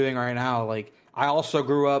I've been doing right now. Like, I also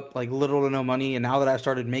grew up like little to no money, and now that I've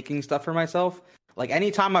started making stuff for myself, like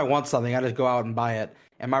anytime I want something, I just go out and buy it.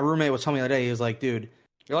 And my roommate was telling me the other day, he was like, dude,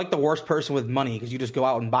 you're like the worst person with money because you just go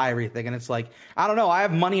out and buy everything. And it's like, I don't know, I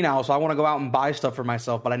have money now, so I want to go out and buy stuff for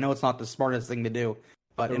myself, but I know it's not the smartest thing to do.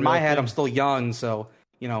 But in my head, I'm still young, so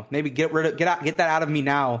maybe get that out of me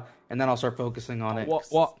now, and then I'll start focusing on it.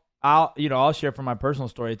 Well, I'll share from my personal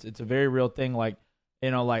story. It's a very real thing. Like,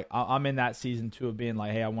 I'm in that season too of being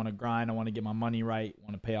like, hey, I want to grind, I want to get my money right,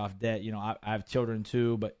 want to pay off debt. I have children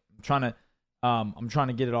too, but I'm trying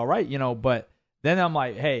to get it all right. But then I'm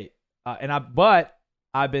like, hey,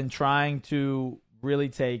 I've been trying to really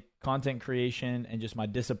take content creation and just my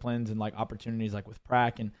disciplines and like opportunities like with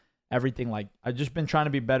Prac and everything. Like I've just been trying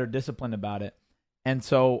to be better disciplined about it. And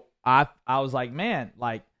so I was like, man,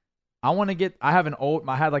 like I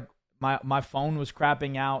had like my phone was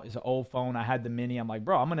crapping out. It's an old phone. I had the mini. I'm like,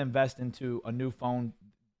 bro, I'm going to invest into a new phone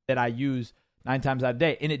that I use 9 times out of the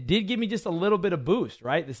day. And it did give me just a little bit of boost,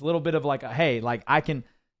 right? This little bit of like, hey, like I can,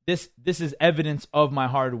 this is evidence of my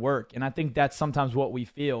hard work. And I think that's sometimes what we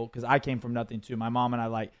feel, because I came from nothing too. My mom and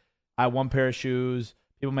I had one pair of shoes.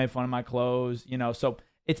 People made fun of my clothes, so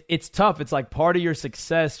it's tough. It's like part of your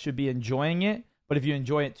success should be enjoying it. But if you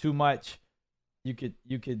enjoy it too much, you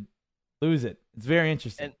could lose it. It's very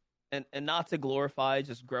interesting. And not to glorify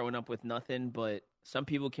just growing up with nothing, but some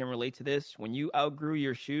people can relate to this. When you outgrew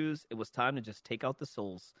your shoes, it was time to just take out the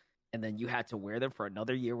soles. And then you had to wear them for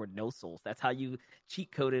another year with no soles. That's how you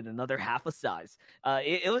cheat coded another half a size.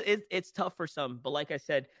 It's tough for some. But like I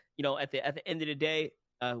said, at the end of the day,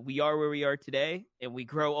 we are where we are today, and we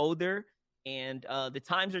grow older. And the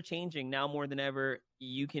times are changing now more than ever.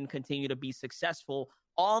 You can continue to be successful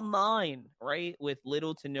online, right? With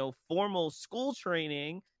little to no formal school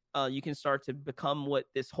training. You can start to become what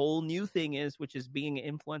this whole new thing is, which is being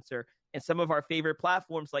an influencer. And some of our favorite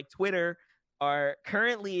platforms like Twitter are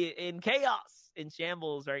currently in chaos, in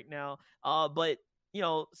shambles right now. But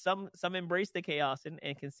some embrace the chaos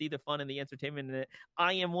and can see the fun and the entertainment in it.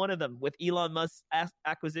 I am one of them. With Elon Musk's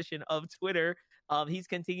acquisition of Twitter, he's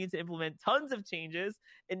continued to implement tons of changes.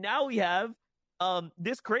 And now we have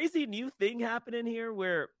this crazy new thing happening here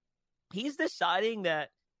where he's deciding that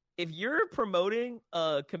if you're promoting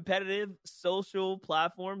a competitive social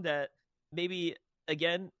platform that maybe,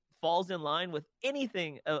 again, falls in line with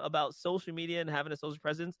anything about social media and having a social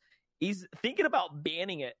presence, he's thinking about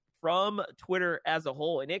banning it from Twitter as a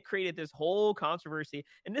whole. And it created this whole controversy.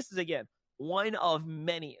 And this is, again, one of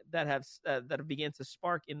many that have begun to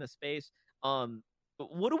spark in the space.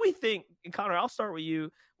 What do we think? And Connor, I'll start with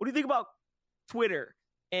you. What do you think about Twitter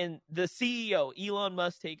and the CEO, Elon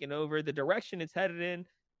Musk, taking over, the direction it's headed in?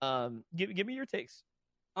 Give me your takes.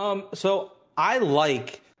 So I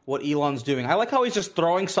like what Elon's doing. I like how he's just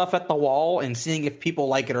throwing stuff at the wall and seeing if people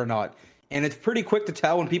like it or not. And it's pretty quick to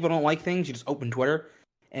tell when people don't like things. You just open Twitter,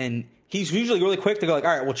 and he's usually really quick to go like,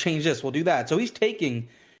 all right, we'll change this, we'll do that. So he's taking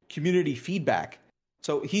community feedback.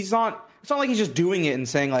 So it's not like he's just doing it and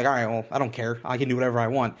saying like, all right, well, I don't care, I can do whatever I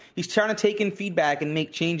want. He's trying to take in feedback and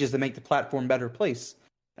make changes to make the platform a better place.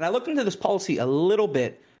 And I looked into this policy a little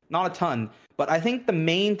bit, not a ton, but I think the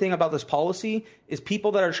main thing about this policy is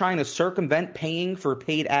people that are trying to circumvent paying for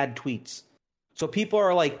paid ad tweets. So people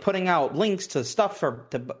are like putting out links to stuff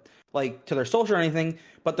like to their social or anything,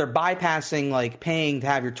 but they're bypassing like paying to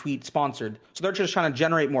have your tweet sponsored. So they're just trying to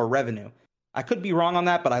generate more revenue. I could be wrong on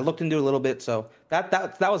that, but I looked into it a little bit. So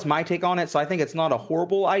that was my take on it. So I think it's not a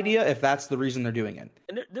horrible idea if that's the reason they're doing it.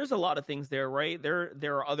 And there's a lot of things there, right? There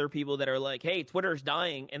are other people that are like, hey, Twitter's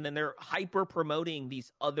dying. And then they're hyper promoting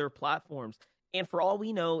these other platforms. And for all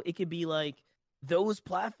we know, it could be like those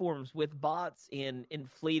platforms with bots and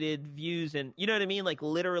inflated views. And you know what I mean? Like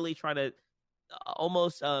literally trying to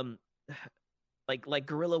almost like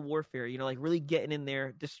guerrilla warfare, you know, like really getting in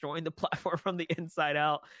there, destroying the platform from the inside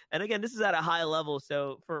out. And again, this is at a high level.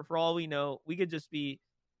 So for all we know, we could just be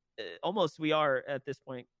we are at this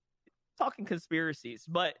point talking conspiracies,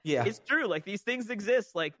 but yeah, it's true. Like these things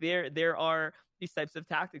exist. Like there are these types of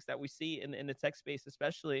tactics that we see in the tech space,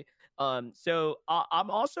 especially. So I'm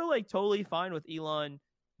also like totally fine with Elon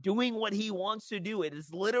doing what he wants to do. It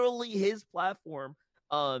is literally his platform.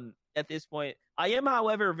 At this point, I am,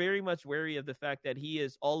 however, very much wary of the fact that he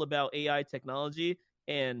is all about AI technology.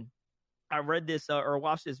 And I read this or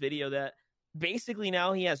watched this video that basically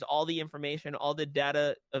now he has all the information, all the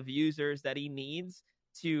data of users that he needs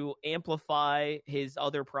to amplify his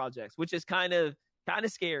other projects, which is kind of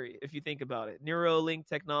scary if you think about it. Neuralink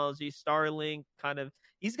technology, Starlink,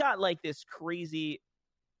 he's got like this crazy,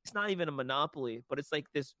 it's not even a monopoly, but it's like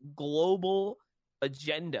this global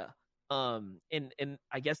agenda. And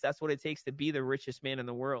I guess that's what it takes to be the richest man in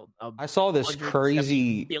the world. I saw this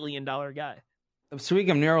crazy $170 billion guy. Speaking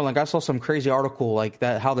of Neuralink, I saw some crazy article like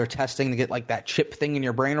that, how they're testing to get like that chip thing in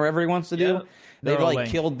your brain or whatever he wants to do. They've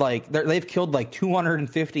they've killed like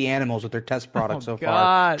 250 animals with their test product so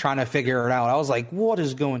far, trying to figure it out. I was like, what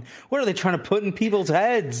are they trying to put in people's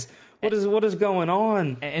heads? What is going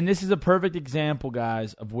on? And this is a perfect example,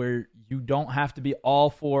 guys, of where you don't have to be all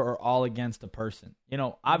for or all against a person. You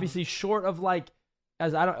know, obviously, short of like,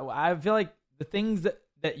 as I feel like the things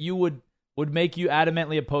that you would make you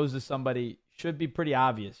adamantly opposed to somebody should be pretty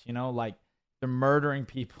obvious. You know, like they're murdering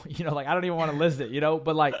people. You know, like I don't even want to list it. You know,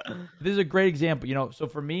 but like this is a great example. You know, so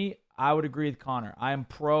for me, I would agree with Connor. I am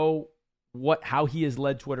pro how he has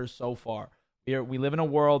led Twitter so far. We live in a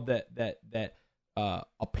world that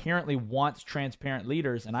apparently wants transparent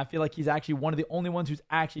leaders, and I feel like he's actually one of the only ones who's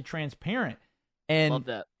actually transparent. And love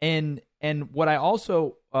that. And what I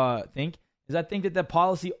also think is I think that the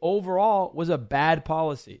policy overall was a bad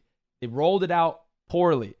policy. They rolled it out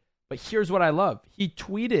poorly. But here's what I love. He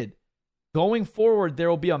tweeted, going forward, there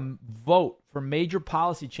will be a vote for major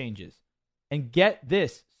policy changes. And get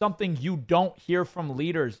this, something you don't hear from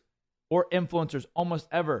leaders or influencers almost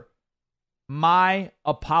ever. My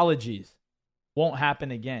apologies won't happen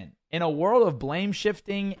again. In a world of blame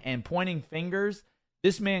shifting and pointing fingers,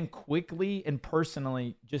 this man quickly and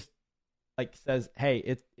personally just like says,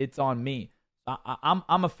 "Hey, it's on me."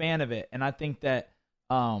 I'm a fan of it, and I think that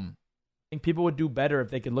I think people would do better if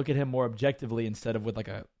they could look at him more objectively instead of with like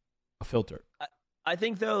a filter. I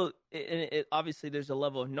think though, obviously there's a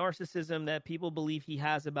level of narcissism that people believe he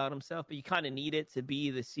has about himself, but you kind of need it to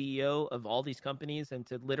be the CEO of all these companies and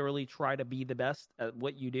to literally try to be the best at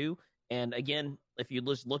what you do. And again, if you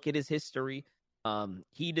just look at his history,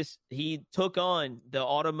 he took on the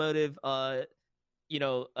automotive,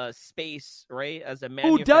 space, right, as a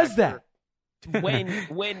manufacturer. Who does that?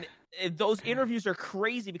 when those interviews are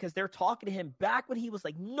crazy because they're talking to him back when he was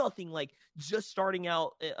like nothing, like just starting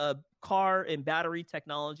out a car and battery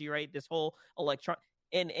technology, right? This whole electron,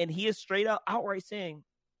 and he is straight out outright saying,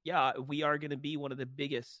 yeah, we are going to be one of the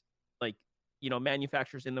biggest,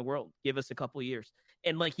 manufacturers in the world. Give us a couple of years.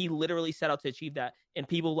 And like he literally set out to achieve that, and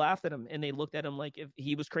people laughed at him and they looked at him like if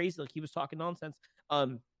he was crazy, like he was talking nonsense.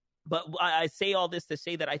 But I say all this to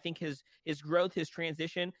say that I think his growth, his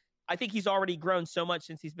transition, I think he's already grown so much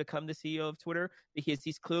since he's become the CEO of Twitter, because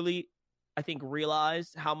he's clearly, I think,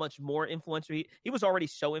 realized how much more influential he was already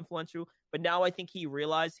so influential, but now I think he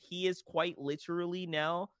realized he is quite literally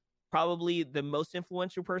now probably the most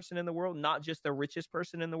influential person in the world, not just the richest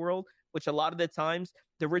person in the world, which a lot of the times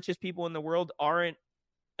the richest people in the world aren't,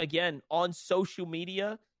 again, on social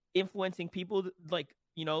media influencing people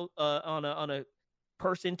on a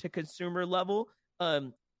person to consumer level.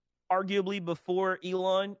 Arguably before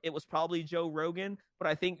Elon, it was probably Joe Rogan, but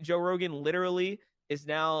I think Joe Rogan literally is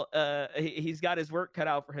now he's got his work cut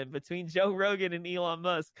out for him. Between Joe Rogan and Elon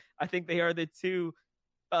Musk, I think they are the two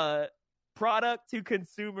product to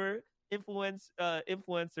consumer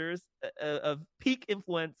influencers of peak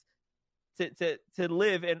influence to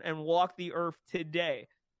live and walk the earth today.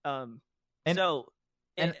 And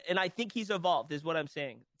I think he's evolved, is what I'm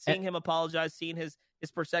saying. Seeing him apologize, seeing his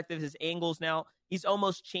perspective, his angles now, he's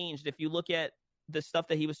almost changed. If you look at the stuff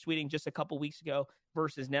that he was tweeting just a couple weeks ago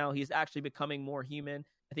versus now, he's actually becoming more human.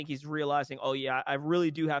 I think he's realizing, oh yeah, I really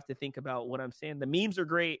do have to think about what I'm saying. The memes are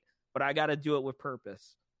great, but I got to do it with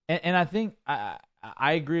purpose. And I think I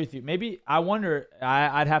agree with you. Maybe I wonder.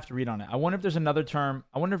 I'd have to read on it. I wonder if there's another term.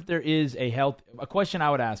 I wonder if there is a question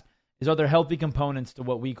I would ask is: are there healthy components to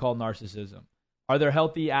what we call narcissism? Are there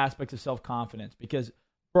healthy aspects of self-confidence? Because,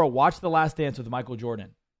 bro, watch The Last Dance with Michael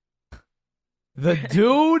Jordan. The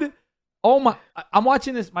dude. Oh my! I'm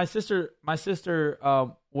watching this. My sister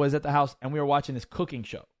was at the house, and we were watching this cooking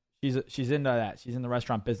show. She's into that. She's in the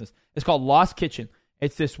restaurant business. It's called Lost Kitchen.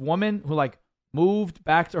 It's this woman who moved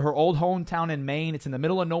back to her old hometown in Maine. It's in the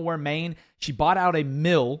middle of nowhere, Maine. She bought out a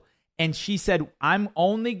mill, and she said, I'm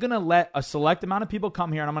only going to let a select amount of people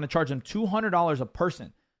come here, and I'm going to charge them $200 a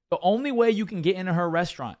person. The only way you can get into her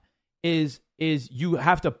restaurant is you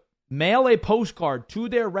have to mail a postcard to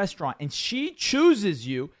their restaurant, and she chooses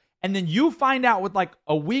you, and then you find out with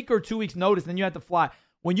a week or 2 weeks notice, then you have to fly.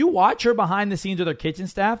 When you watch her behind the scenes with her kitchen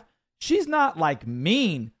staff, she's not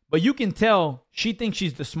mean, but you can tell she thinks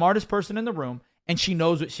she's the smartest person in the room, and she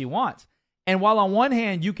knows what she wants. And while on one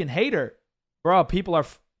hand you can hate her, bro,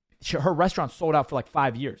 her restaurant sold out for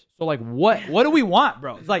 5 years. So what do we want,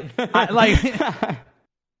 bro? It's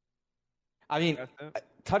I mean,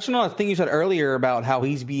 touching on a thing you said earlier about how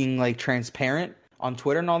he's being transparent on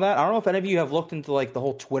Twitter and all that. I don't know if any of you have looked into the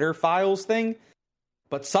whole Twitter files thing,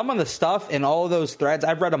 but some of the stuff in all of those threads,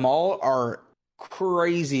 I've read them all, are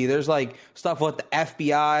crazy. There's stuff with the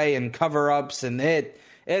FBI and cover-ups, and it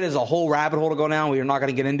is a whole rabbit hole to go down. We're not going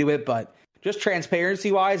to get into it, but just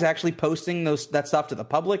transparency wise, actually posting that stuff to the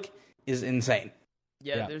public is insane.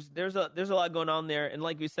 Yeah. There's a lot going on there, and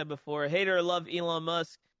like we said before, hate or love Elon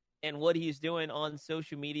Musk and what he's doing on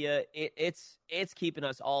social media, it's keeping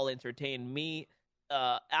us all entertained, me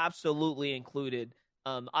absolutely included.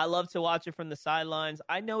 I love to watch it from the sidelines.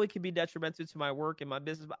 I know it can be detrimental to my work and my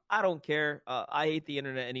business, but I don't care. I hate the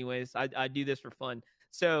internet anyways. I do this for fun.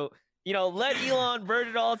 So, let Elon burn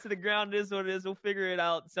it all to the ground. It is what it is. We'll figure it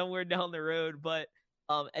out somewhere down the road. But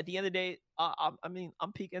at the end of the day,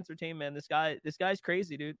 I'm peak entertainment, man. This guy's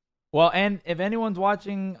crazy, dude. Well, and if anyone's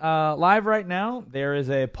watching live right now, there is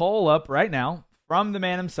a poll up right now from the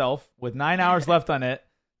man himself with 9 hours left on it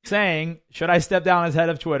saying, should I step down as head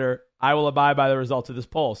of Twitter? I will abide by the results of this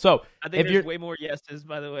poll. So I think there's way more yeses,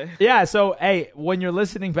 by the way. Yeah. So, hey, when you're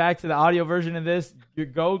listening back to the audio version of this, you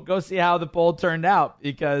go see how the poll turned out,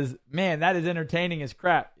 because, man, that is entertaining as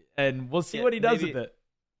crap. And we'll see what he does with it.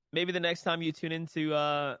 Maybe the next time you tune into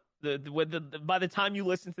by the time you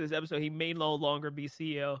listen to this episode, he may no longer be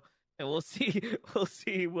CEO. And we'll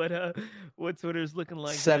see what Twitter's looking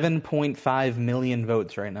like. 7.5 million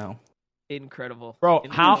votes right now. Incredible, bro.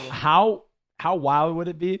 How wild would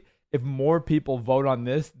it be if more people vote on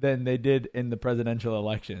this than they did in the presidential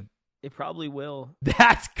election? They probably will.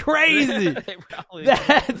 That's crazy.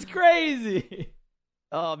 That's crazy.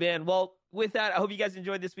 Oh man. Well, with that, I hope you guys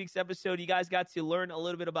enjoyed this week's episode. You guys got to learn a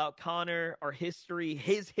little bit about Connor, our history,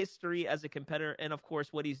 his history as a competitor, and of course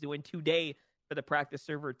what he's doing today for the practice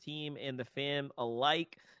server team and the fam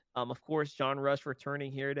alike. Of course, John Rush returning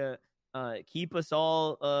here to keep us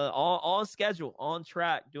all on schedule, on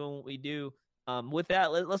track, doing what we do. With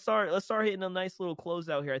that, let's start hitting a nice little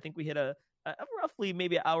closeout here. I think we hit a roughly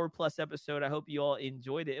maybe an hour plus episode. I hope you all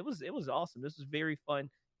enjoyed it. It was awesome. This was very fun.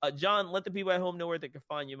 John, let the people at home know where they can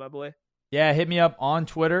find you, my boy. Yeah, hit me up on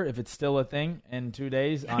Twitter if it's still a thing in 2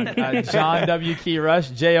 days on John W. Key Rush,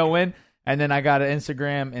 JON. And then I got an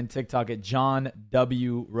Instagram and TikTok at John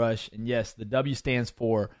W. Rush. And yes, the W stands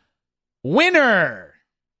for winner.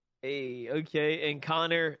 Hey, okay. And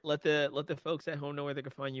Connor, let the folks at home know where they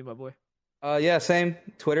can find you, my boy. Yeah, same.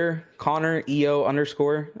 Twitter, Connor,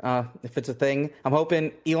 EO_. If it's a thing. I'm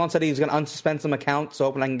hoping, Elon said he was going to unsuspend some accounts, so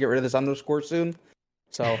hoping I can get rid of this underscore soon.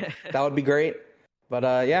 So that would be great.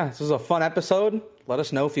 But yeah, this was a fun episode. Let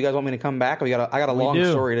us know if you guys want me to come back. I got a long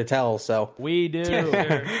story to tell. So we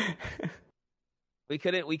do. We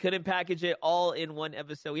couldn't package it all in one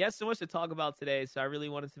episode. We had so much to talk about today, so I really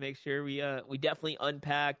wanted to make sure we definitely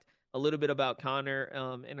unpacked a little bit about Connor,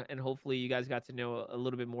 and hopefully you guys got to know a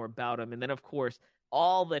little bit more about him. And then, of course,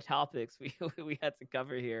 all the topics we had to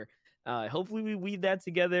cover here. Hopefully we weave that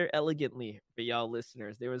together elegantly for y'all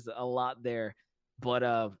listeners. There was a lot there.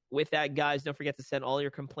 But with that, guys, don't forget to send all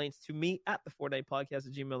your complaints to me at the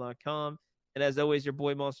fortnitepodcast@gmail.com. And as always, your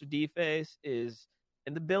boy Monster D-Face is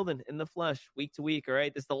in the building, in the flesh, week to week, all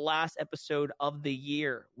right? This is the last episode of the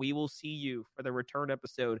year. We will see you for the return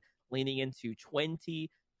episode leaning into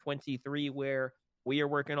 2023, where we are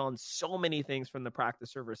working on so many things from the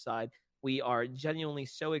practice server side. We are genuinely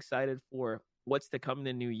so excited for what's to come in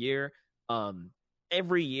the new year.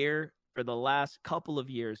 Every year for the last couple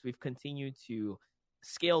of years, we've continued to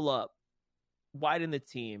scale up, widen the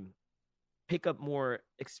team, pick up more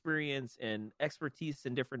experience and expertise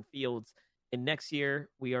in different fields. And next year,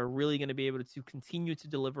 we are really going to be able to continue to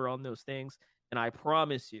deliver on those things. And I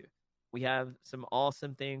promise you, we have some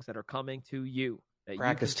awesome things that are coming to you.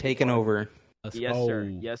 Crack is taking over. Yes, sir.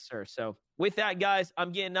 Yes, sir. So with that, guys,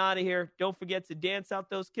 I'm getting out of here. Don't forget to dance out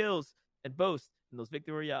those kills and boast in those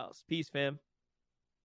victory royales. Peace, fam.